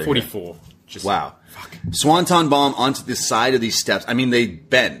each other. 44. Wow. Fuck. Swanton bomb onto the side of these steps. I mean, they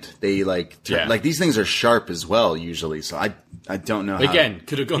bend. They like these things are sharp as well usually. So I don't know how. Again,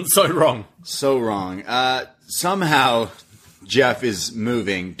 could have gone so wrong. So wrong. Somehow Jeff is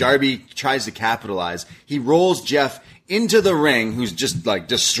moving. Darby tries to capitalize. He rolls Jeff into the ring, who's just like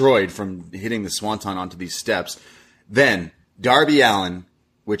destroyed from hitting the swanton onto these steps. Then Darby Allin,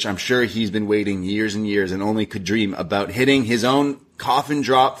 which I'm sure he's been waiting years and years and only could dream about, hitting his own coffin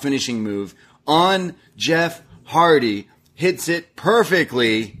drop finishing move on Jeff Hardy, hits it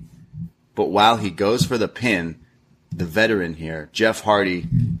perfectly. But while he goes for the pin, the veteran here, Jeff Hardy,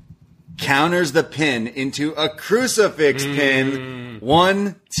 counters the pin into a crucifix pin.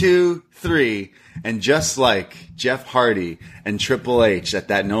 1, 2, 3. And just like Jeff Hardy and Triple H at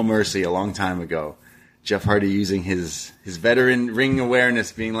that No Mercy a long time ago, Jeff Hardy using his veteran ring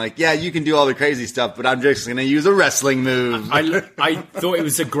awareness, being like, yeah, you can do all the crazy stuff, but I'm just going to use a wrestling move. I thought it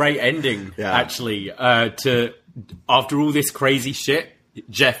was a great ending, actually. To after all this crazy shit,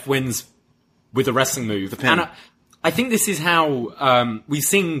 Jeff wins with a wrestling move. And I think this is how we've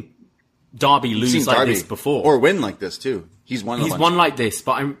seen Darby lose like this before. Or win like this, too. He's won like this,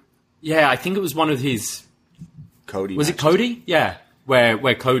 but I think it was one of his Cody. Was matches. it Cody? Yeah,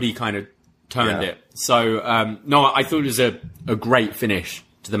 where Cody kind of turned it. So no, I thought it was a great finish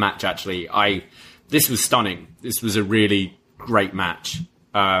to the match. Actually, this was stunning. This was a really great match.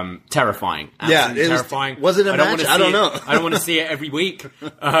 Terrifying. Yeah, terrifying. Was it a match? I don't know. I don't want to see it every week.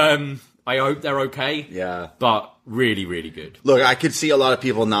 I hope they're okay. Yeah. But really, really good. Look, I could see a lot of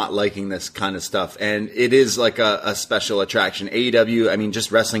people not liking this kind of stuff, and it is like a special attraction. AEW, I mean,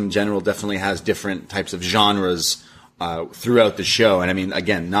 just wrestling in general definitely has different types of genres throughout the show. And I mean,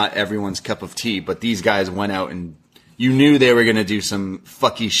 again, not everyone's cup of tea, but these guys went out and you knew they were going to do some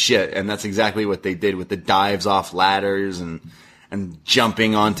fucky shit, and that's exactly what they did with the dives off ladders and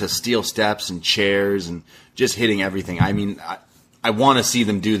jumping onto steel steps and chairs and just hitting everything. I mean, I want to see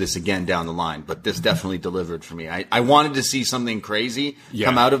them do this again down the line, but this definitely delivered for me. I wanted to see something crazy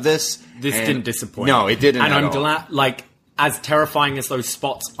come out of this. This didn't disappoint. No, it didn't. And I'm glad, like, as terrifying as those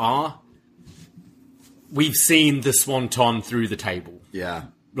spots are, we've seen the swanton through the table. Yeah.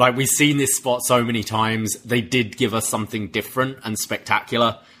 Like, we've seen this spot so many times. They did give us something different and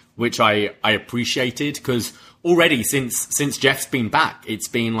spectacular, which I appreciated, because already since Jeff's been back, it's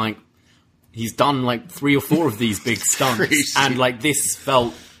been like, he's done like 3 or 4 of these big stunts. Crazy. And like, this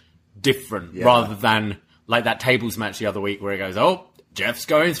felt different rather than like that tables match the other week where it goes, oh, Jeff's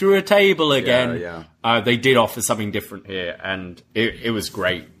going through a table again. Yeah. They did offer something different here, and it was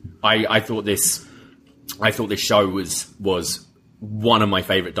great. I thought this show was one of my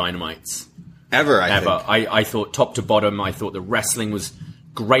favorite Dynamites ever. I thought top to bottom. I thought the wrestling was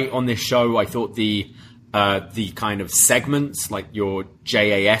great on this show. I thought the kind of segments like your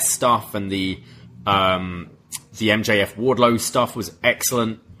JAS stuff and the MJF Wardlow stuff was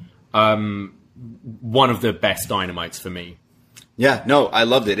excellent. One of the best Dynamites for me. Yeah, no, I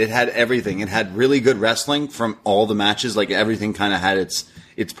loved it. It had everything. It had really good wrestling from all the matches. Like, everything kind of had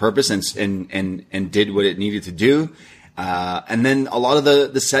its purpose and did what it needed to do. And then a lot of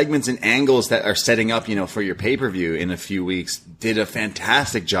the segments and angles that are setting up, for your pay-per-view in a few weeks did a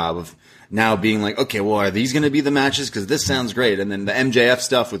fantastic job of now being like, okay, well, are these going to be the matches? Because this sounds great. And then the MJF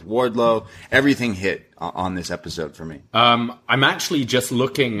stuff with Wardlow, everything hit on this episode for me. I'm actually just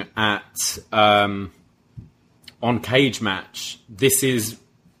looking at on Cage Match. This is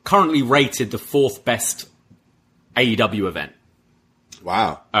currently rated the 4th best AEW event.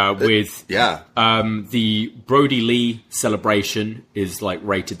 Wow. The Brody Lee celebration is like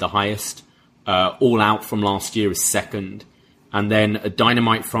rated the highest. All Out from last year is 2nd. And then a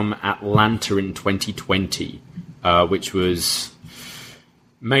Dynamite from Atlanta in 2020, which was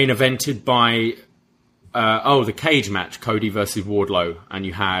main evented by, the Cage Match, Cody versus Wardlow. And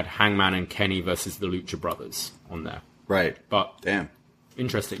you had Hangman and Kenny versus the Lucha Brothers on there. Right. But damn.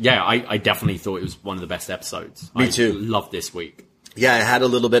 Interesting. Yeah, I definitely thought it was one of the best episodes. Me too. I loved this week. Yeah, it had a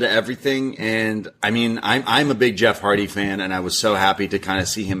little bit of everything, and I mean, I'm a big Jeff Hardy fan, and I was so happy to kind of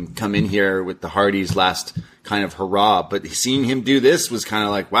see him come in here with the Hardys' last kind of hurrah. But seeing him do this was kind of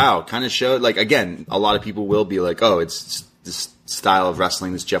like, wow, kind of showed, like, again, a lot of people will be like, oh, it's this style of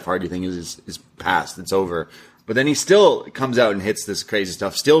wrestling, this Jeff Hardy thing is past, it's over. But then he still comes out and hits this crazy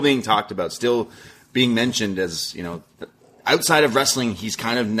stuff, still being talked about, still being mentioned as, outside of wrestling, he's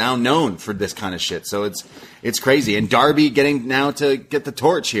kind of now known for this kind of shit. So it's crazy. And Darby getting now to get the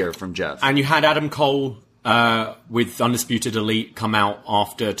torch here from Jeff. And you had Adam Cole with Undisputed Elite come out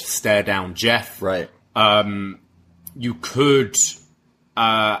after to stare down Jeff. Right. You could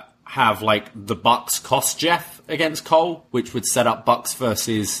have like the Bucks cost Jeff against Cole, which would set up Bucks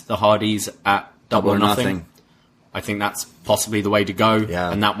versus the Hardys at Double or Nothing. I think that's possibly the way to go.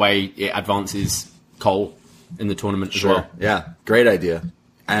 Yeah. And that way it advances Cole in the tournament as well. Yeah, great idea.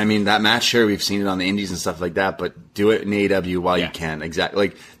 I mean, that match, sure, we've seen it on the indies and stuff like that, but do it in AEW while you can. Exactly.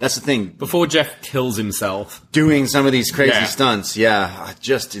 Like, that's the thing. Before Jeff kills himself. Doing some of these crazy stunts. Yeah,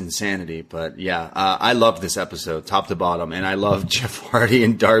 just insanity. But yeah, I loved this episode, top to bottom, and I love Jeff Hardy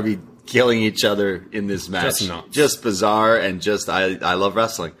and Darby killing each other in this match. Just nuts. Just bizarre, and just, I love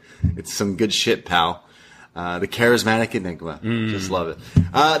wrestling. It's some good shit, pal. The charismatic Enigma. Just love it.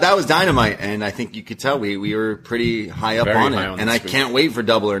 That was Dynamite, and I think you could tell we were pretty high up on it. And I can't wait for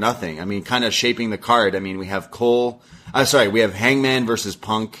Double or Nothing. I mean, kind of shaping the card. I mean, we have we have Hangman versus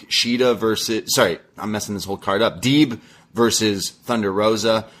Punk, Shida versus, I'm messing this whole card up. Deeb versus Thunder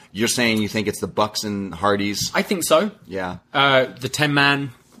Rosa. You're saying you think it's the Bucks and Hardys? I think so. Yeah. The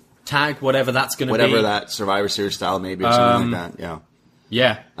 10-man tag, whatever that's going to be. Whatever that Survivor Series style maybe or something like that. Yeah.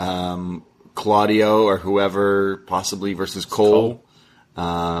 Yeah. Claudio or whoever, possibly versus Cole.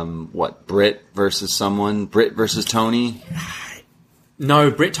 Britt versus someone? Britt versus Tony?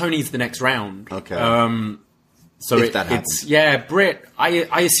 No, Britt Tony's the next round. Okay. So if that happens. Britt.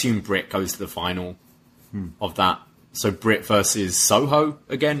 I assume Britt goes to the final of that. So Britt versus Soho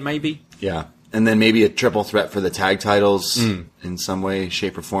again, maybe. Yeah, and then maybe a triple threat for the tag titles in some way,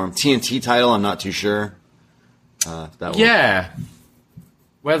 shape, or form. TNT title, I'm not too sure. Yeah.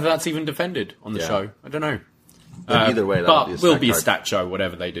 Whether that's even defended on the show, I don't know. Either way, but will be a stat show,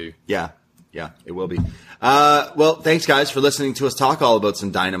 whatever they do. Yeah, it will be. Well, thanks, guys, for listening to us talk all about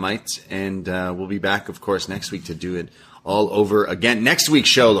some Dynamite. And we'll be back, of course, next week to do it all over again. Next week's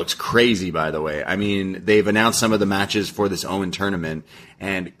show looks crazy, by the way. I mean, they've announced some of the matches for this Owen tournament.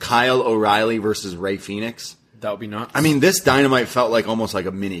 And Kyle O'Reilly versus Ray Phoenix. That would be nuts. I mean, this Dynamite felt like almost like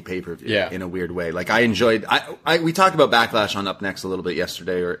a mini pay-per-view in a weird way. Like, I enjoyed... we talked about Backlash on Up Next a little bit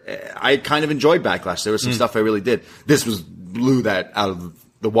yesterday. I kind of enjoyed Backlash. There was some stuff I really did. This blew that out of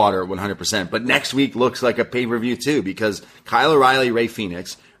the water 100%. But next week looks like a pay-per-view, too, because Kyle O'Reilly, Ray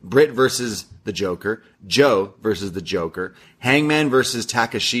Phoenix, Britt versus the Joker, Joe versus the Joker, Hangman versus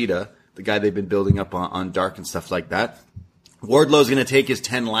Takashita, the guy they've been building up on Dark and stuff like that. Wardlow's going to take his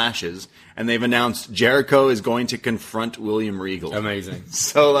 10 lashes, and they've announced Jericho is going to confront William Regal. Amazing.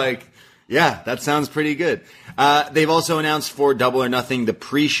 So, yeah, that sounds pretty good. They've also announced for Double or Nothing, the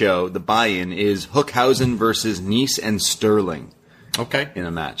pre-show, the buy-in, is Hookhausen versus Nice and Sterling. Okay. In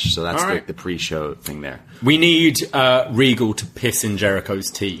a match. So that's the pre-show thing there. We need Regal to piss in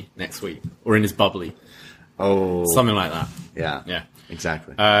Jericho's tea next week, or in his bubbly. Oh. Something like that. Yeah.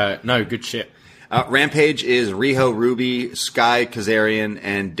 Exactly. No, good shit. Rampage is Riho, Ruby, Sky, Kazarian,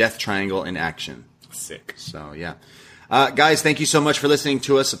 and Death Triangle in action. Sick. So, yeah. Guys, thank you so much for listening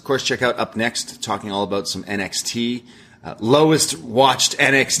to us. Of course, check out Up Next, talking all about some NXT. Lowest watched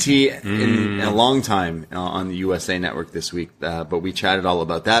NXT in a long time on the USA Network this week. But we chatted all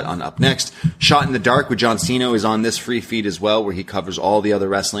about that on Up Next. Shot in the Dark with John Cena is on this free feed as well, where he covers all the other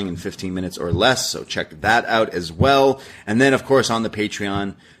wrestling in 15 minutes or less. So check that out as well. And then, of course, on the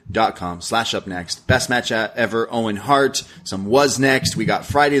Patreon.com/upnext. Best match ever, Owen Hart. Some Was Next. We got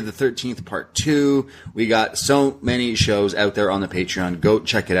Friday the 13th Part 2. We got so many shows out there on the Patreon. Go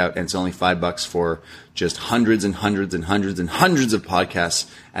check it out. And it's only $5 for just hundreds and hundreds and hundreds and hundreds of podcasts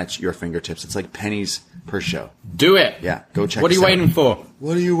at your fingertips. It's like pennies per show. Do it. Yeah, go check it out. What are you waiting for?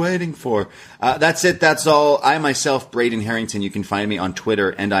 What are you waiting for? That's it. That's all. I myself, Braden Harrington. You can find me on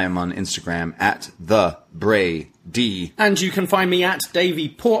Twitter, and I am on Instagram at @TheBrayD. And you can find me at Davey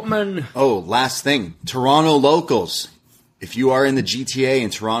Portman. Oh, last thing. Toronto locals. If you are in the GTA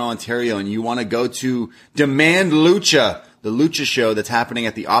in Toronto, Ontario, and you want to go to Demand Lucha, the Lucha show that's happening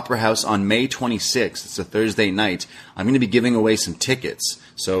at the Opera House on May 26th. It's a Thursday night. I'm going to be giving away some tickets.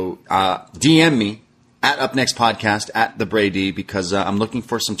 So DM me at Up Next Podcast, at the Brady, because I'm looking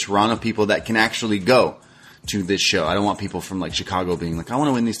for some Toronto people that can actually go to this show. I don't want people from like Chicago being like, I want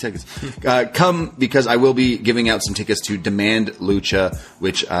to win these tickets. Come, because I will be giving out some tickets to Demand Lucha,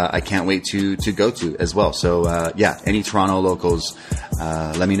 which I can't wait to go to as well. So any Toronto locals,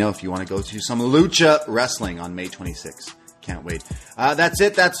 let me know if you want to go to some Lucha wrestling on May 26th. Can't wait. That's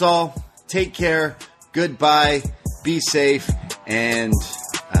it. That's all. Take care. Goodbye. Be safe. And,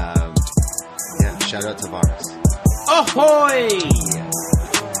 shout out to Tavares. Ahoy!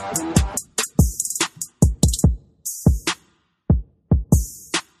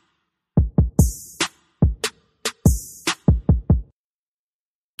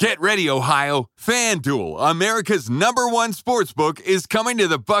 Get ready, Ohio. FanDuel, America's #1 sportsbook, is coming to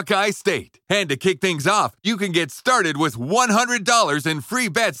the Buckeye State. And to kick things off, you can get started with $100 in free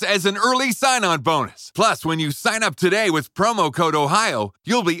bets as an early sign-on bonus. Plus, when you sign up today with promo code OHIO,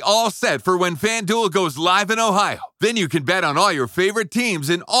 you'll be all set for when FanDuel goes live in Ohio. Then you can bet on all your favorite teams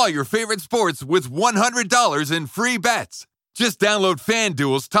in all your favorite sports with $100 in free bets. Just download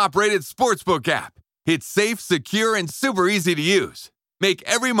FanDuel's top-rated sportsbook app. It's safe, secure, and super easy to use. Make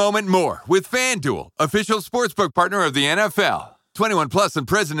every moment more with FanDuel, official sportsbook partner of the NFL. 21 plus and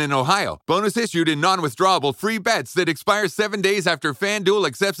present in Ohio. Bonus issued in non-withdrawable free bets that expire 7 days after FanDuel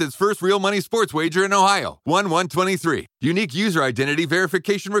accepts its first real money sports wager in Ohio. 1/1/23. Unique user identity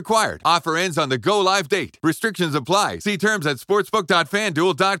verification required. Offer ends on the go-live date. Restrictions apply. See terms at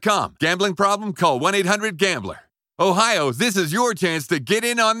sportsbook.fanduel.com. Gambling problem? Call 1-800-GAMBLER. Ohio, this is your chance to get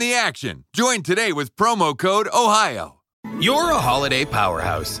in on the action. Join today with promo code OHIO. You're a holiday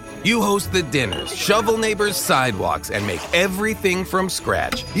powerhouse. You host the dinners, shovel neighbors' sidewalks, and make everything from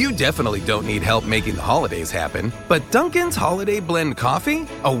scratch. You definitely don't need help making the holidays happen. But Dunkin's Holiday Blend Coffee?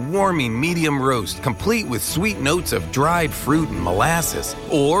 A warming medium roast complete with sweet notes of dried fruit and molasses.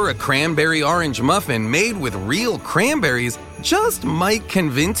 Or a cranberry orange muffin made with real cranberries just might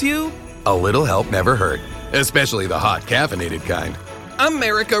convince you? A little help never hurt. Especially the hot caffeinated kind.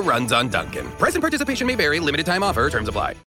 America runs on Dunkin'. Price and participation may vary. Limited time offer. Terms apply.